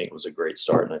together, I think it was a great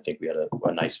start. And I think we had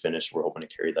a nice finish. We're hoping to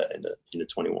carry that into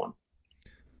 21.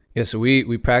 Yeah. So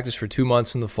we practiced for 2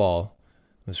 months in the fall.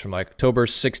 It was from like October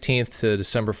 16th to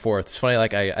December 4th. It's funny.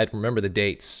 Like I remember the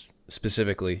dates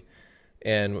specifically,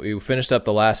 and we finished up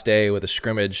the last day with a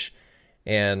scrimmage,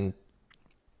 and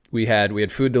we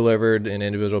had food delivered in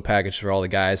individual package for all the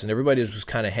guys, and everybody was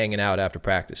kind of hanging out after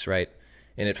practice, right?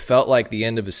 And it felt like the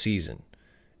end of a season.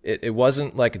 It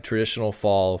wasn't like a traditional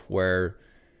fall where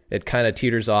it kind of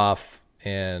teeters off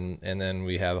and then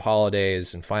we have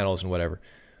holidays and finals and whatever.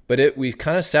 But we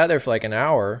kind of sat there for like an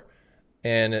hour,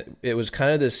 and it was kind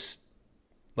of this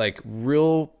like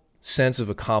real sense of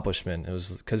accomplishment. It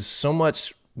was because so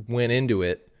much went into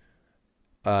it,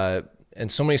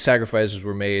 and so many sacrifices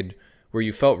were made where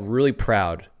you felt really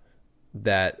proud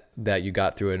that you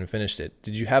got through it and finished it.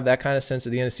 Did you have that kind of sense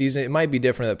at the end of the season? It might be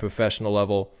different at the professional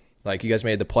level. Like you guys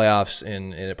made the playoffs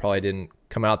and it probably didn't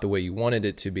come out the way you wanted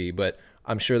it to be, but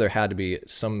I'm sure there had to be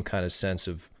some kind of sense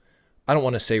of, I don't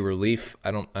want to say relief. I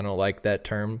don't like that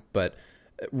term, but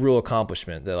real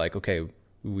accomplishment that like, okay,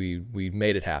 we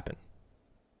made it happen.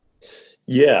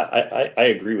 Yeah, I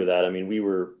agree with that. I mean,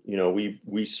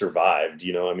 we survived,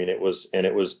 I mean,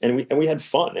 and we had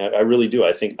fun. I really do.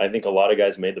 I think a lot of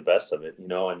guys made the best of it,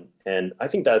 and I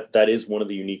think that is one of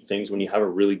the unique things when you have a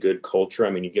really good culture.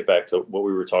 I mean, you get back to what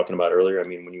we were talking about earlier. I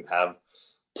mean, when you have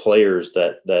players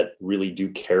that really do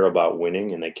care about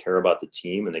winning and they care about the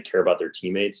team and they care about their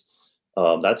teammates,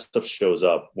 that stuff shows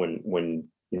up when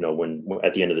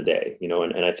at the end of the day,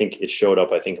 and I think it showed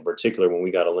up, I think in particular when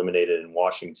we got eliminated in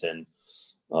Washington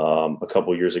a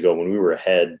couple of years ago when we were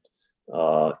ahead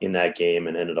in that game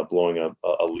and ended up blowing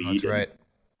a lead. That's right.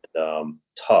 And,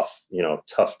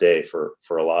 tough day for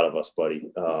a lot of us, buddy.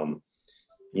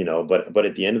 But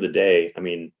at the end of the day, I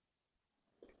mean,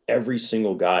 every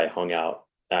single guy hung out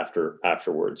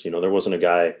afterwards. There wasn't a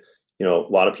guy, a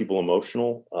lot of people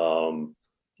emotional.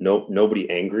 Nobody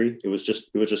angry. It was just,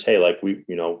 hey, like we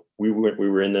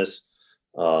were in this,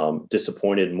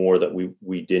 disappointed more that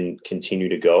we didn't continue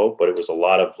to go, but it was a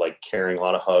lot of like caring, a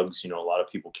lot of hugs, a lot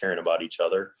of people caring about each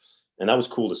other. And that was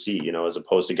cool to see, as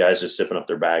opposed to guys just zipping up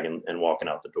their bag and walking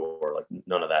out the door. Like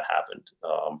none of that happened.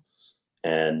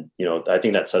 And I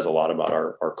think that says a lot about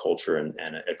our culture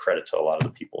and a credit to a lot of the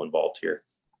people involved here.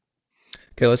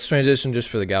 Okay, let's transition just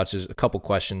for the Gauchos. A couple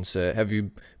questions. Have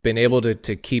you been able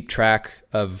to keep track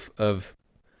of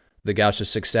the Gauchos'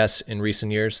 success in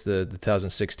recent years? The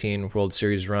 2016 World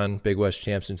Series run, Big West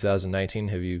champs in 2019.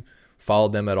 Have you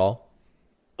followed them at all?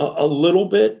 A little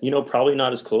bit, probably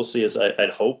not as closely as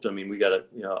I'd hoped. I mean, we got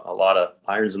a lot of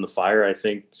irons in the fire, I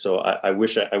think. So I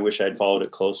wish I'd followed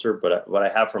it closer, but I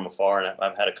have from afar, and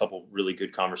I've had a couple really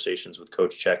good conversations with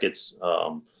Coach Checketts.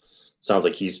 Sounds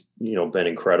like he's, been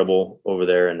incredible over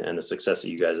there, and the success that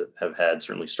you guys have had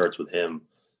certainly starts with him.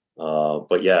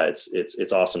 But yeah,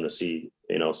 it's awesome to see,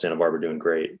 Santa Barbara doing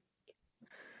great.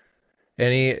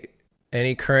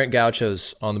 Any current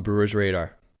Gauchos on the Brewers'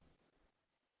 radar?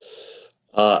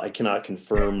 I cannot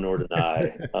confirm nor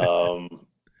deny.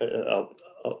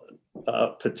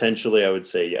 Potentially, I would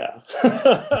say, yeah.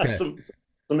 Okay. Some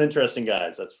interesting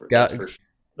guys. That's for sure.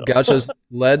 So. Gauchos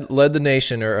led the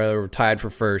nation or tied for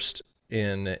first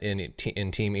in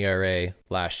team ERA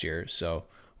last year. So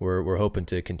we're hoping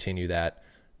to continue that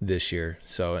this year.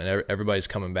 So and everybody's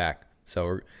coming back. So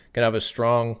we're gonna have a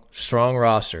strong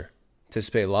roster.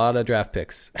 Anticipate a lot of draft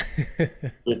picks.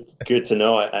 Good to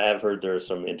know. I have heard there are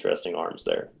some interesting arms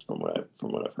there from what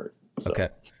I've heard. So. Okay,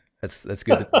 that's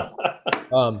good to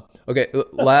know. Okay,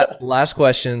 last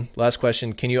question.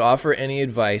 Can you offer any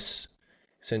advice,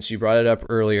 since you brought it up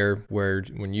earlier, where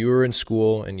when you were in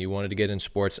school and you wanted to get in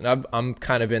sports, and I'm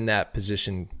kind of in that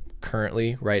position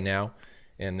currently right now,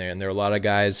 and there are a lot of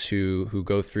guys who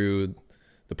go through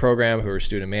the program who are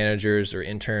student managers or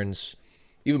interns,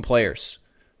 even players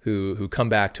who come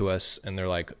back to us and they're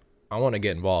like, I want to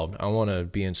get involved. I want to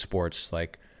be in sports.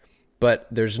 Like, but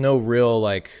there's no real,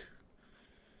 like,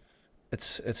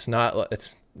 it's not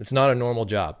a normal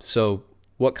job. So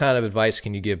what kind of advice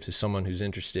can you give to someone who's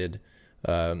interested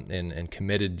and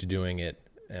committed to doing it,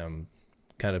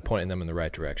 kind of pointing them in the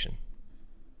right direction?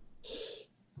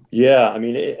 Yeah. I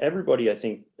mean, I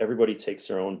think everybody takes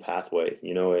their own pathway,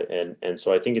 and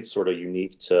so I think it's sort of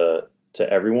unique to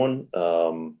everyone.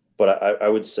 But I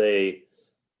would say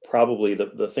probably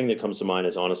the thing that comes to mind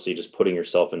is honestly just putting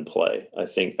yourself in play. I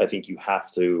think you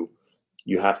have to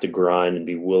grind and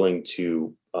be willing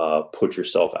to put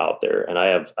yourself out there. And I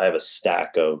have a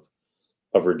stack of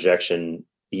rejection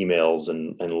emails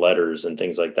and letters and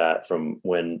things like that from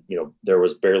when, there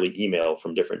was barely email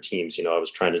from different teams. I was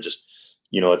trying to just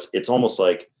it's almost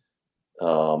like,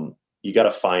 you got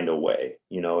to find a way,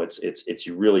 it's,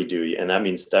 you really do. And that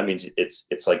means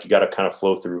it's like, you got to kind of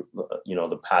flow through,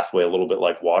 the pathway a little bit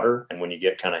like water. And when you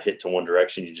get kind of hit to one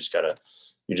direction, you just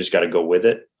gotta go with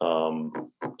it.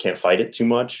 Can't fight it too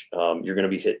much. You're going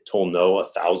to be told no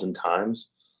 1,000 times.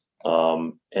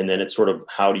 And then it's sort of,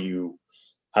 how do you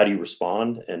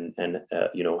respond? And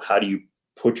how do you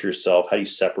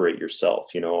separate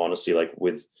yourself? Honestly, like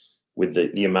with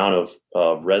the amount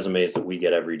of resumes that we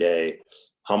get every day,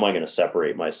 how am I going to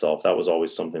separate myself? That was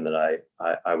always something that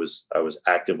I was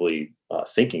actively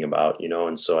thinking about,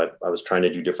 and so I was trying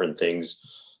to do different things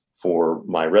for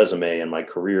my resume and my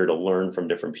career to learn from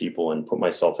different people and put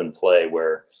myself in play,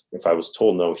 where if I was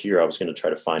told no here, I was going to try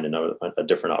to find a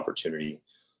different opportunity.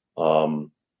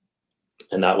 And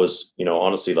that was,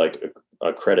 honestly, like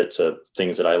a credit to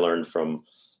things that I learned from,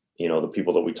 the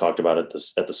people that we talked about at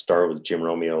the start with Jim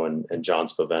Romeo and John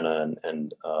Spaventa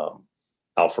and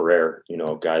Al Ferrer,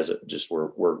 guys that just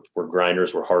were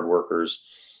grinders, were hard workers.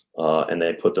 And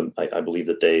they put them, I believe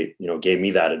that they, gave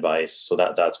me that advice. So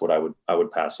that's what I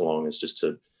would pass along, is just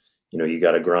to, you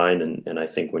got to grind. And I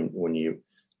think when you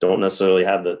don't necessarily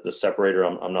have the separator,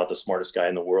 I'm not the smartest guy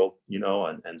in the world,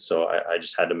 and so I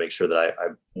just had to make sure that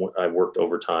I worked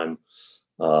overtime,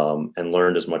 and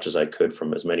learned as much as I could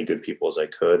from as many good people as I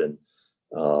could. And,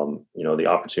 the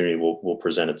opportunity will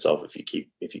present itself if you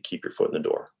keep your foot in the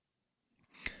door.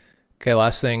 Okay.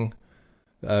 Last thing,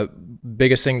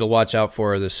 biggest thing to watch out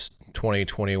for this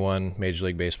 2021 Major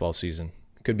League Baseball season.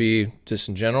 Could be just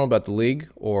in general about the league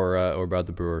or about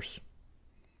the Brewers.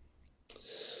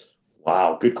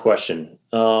 Wow, good question.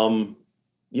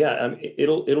 Yeah, I mean,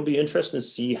 it'll be interesting to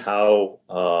see how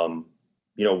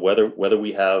whether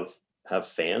we have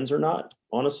fans or not.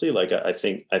 Honestly, like I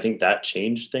think that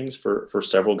changed things for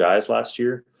several guys last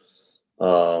year.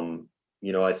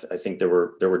 I think there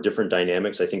were different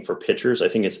dynamics. I think for pitchers, I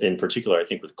think it's in particular, I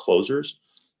think with closers,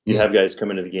 you have guys come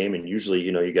into the game, and usually,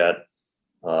 you got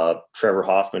Trevor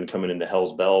Hoffman coming into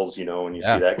Hell's Bells, and you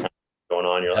see that kind of going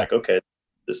on. You're like, okay,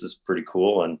 this is pretty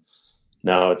cool. And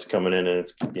now it's coming in, and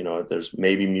it's, there's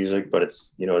maybe music, but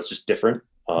it's, it's just different.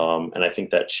 And I think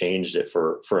that changed it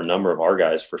for a number of our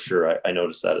guys, for sure. I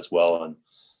noticed that as well. And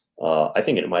I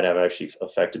think it might have actually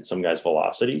affected some guys'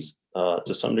 velocities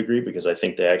to some degree, because I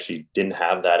think they actually didn't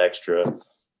have that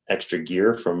extra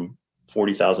gear from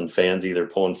 40,000 fans either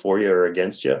pulling for you or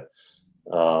against you.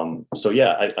 So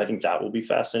yeah, I think that will be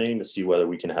fascinating to see whether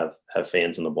we can have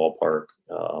fans in the ballpark.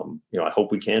 I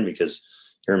hope we can, because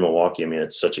here in Milwaukee, I mean,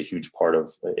 it's such a huge part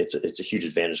of it's a huge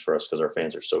advantage for us because our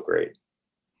fans are so great.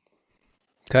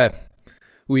 Okay.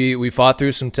 We fought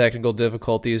through some technical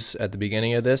difficulties at the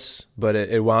beginning of this, but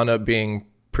it wound up being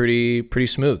pretty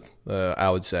smooth, I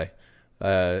would say.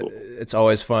 Cool. It's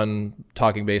always fun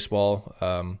talking baseball.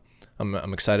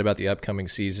 I'm excited about the upcoming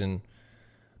season,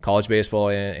 college baseball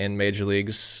and major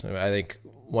leagues. I think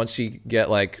once you get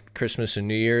like Christmas and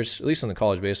New Year's, at least on the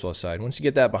college baseball side, once you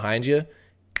get that behind you,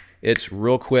 it's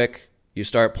real quick. You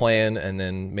start playing, and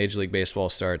then Major League Baseball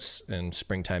starts and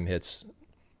springtime hits,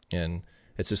 and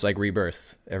it's just like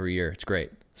rebirth every year. It's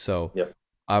great. So yep.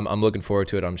 I'm looking forward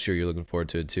to it. I'm sure you're looking forward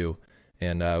to it too.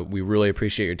 And we really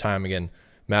appreciate your time. Again,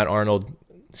 Matt Arnold,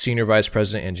 Senior Vice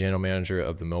President and General Manager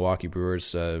of the Milwaukee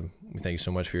Brewers. We thank you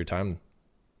so much for your time.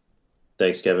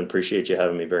 Thanks, Kevin. Appreciate you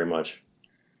having me very much.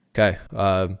 Okay.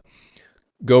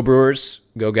 Go Brewers,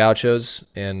 go Gauchos,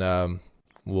 and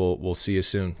we'll see you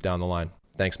soon down the line.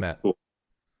 Thanks, Matt. Cool.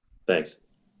 Thanks.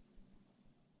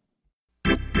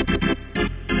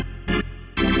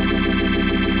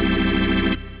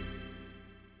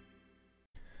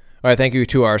 All right, thank you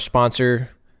to our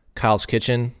sponsor, Kyle's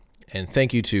Kitchen, and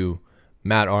thank you to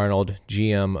Matt Arnold,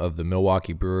 GM of the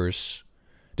Milwaukee Brewers.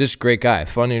 Just a great guy.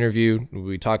 Fun interview.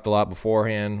 We talked a lot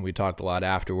beforehand. We talked a lot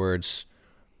afterwards.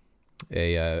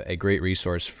 A great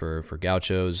resource for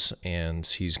Gauchos, and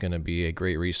he's going to be a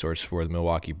great resource for the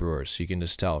Milwaukee Brewers. You can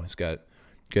just tell he's got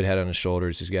good head on his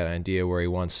shoulders. He's got an idea where he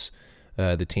wants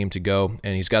the team to go,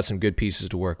 and he's got some good pieces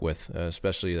to work with,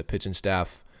 especially the pitching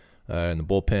staff and the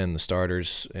bullpen, the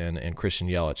starters, and Christian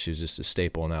Yelich, who's just a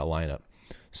staple in that lineup.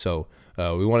 So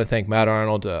we want to thank Matt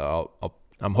Arnold.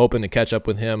 I'm hoping to catch up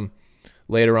with him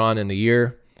later on in the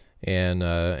year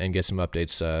and get some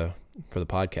updates for the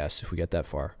podcast if we get that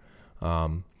far.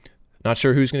 Not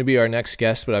sure who's going to be our next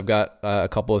guest, but I've got a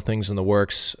couple of things in the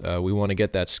works. We want to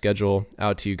get that schedule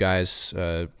out to you guys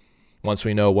once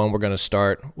we know when we're going to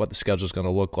start, what the schedule is going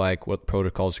to look like, what the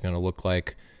protocols are going to look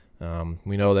like.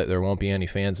 We know that there won't be any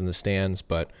fans in the stands,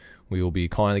 but we will be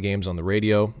calling the games on the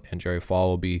radio, and Jerry Fall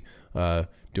will be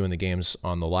doing the games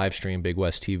on the live stream, Big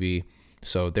West TV,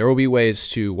 So there will be ways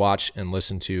to watch and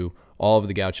listen to all of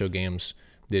the Gaucho games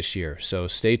this year. So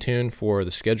stay tuned for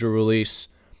the schedule release,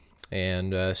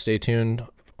 and stay tuned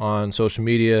on social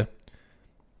media,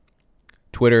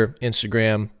 Twitter,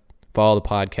 Instagram. Follow the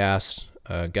podcast,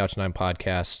 Gaucho 9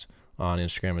 Podcast on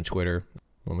Instagram and Twitter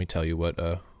when we tell you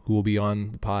who will be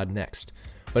on the pod next.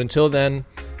 But until then,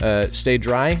 stay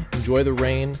dry, enjoy the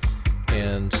rain,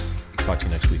 and talk to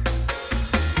you next week.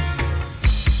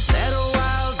 Met a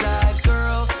wild-eyed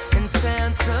girl in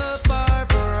Santa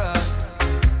Barbara.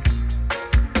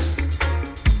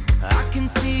 I can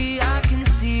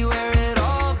see where it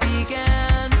all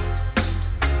began.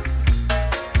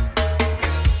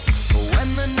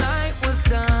 When the night was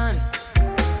done,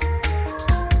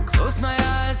 closed my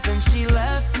eyes, then she left.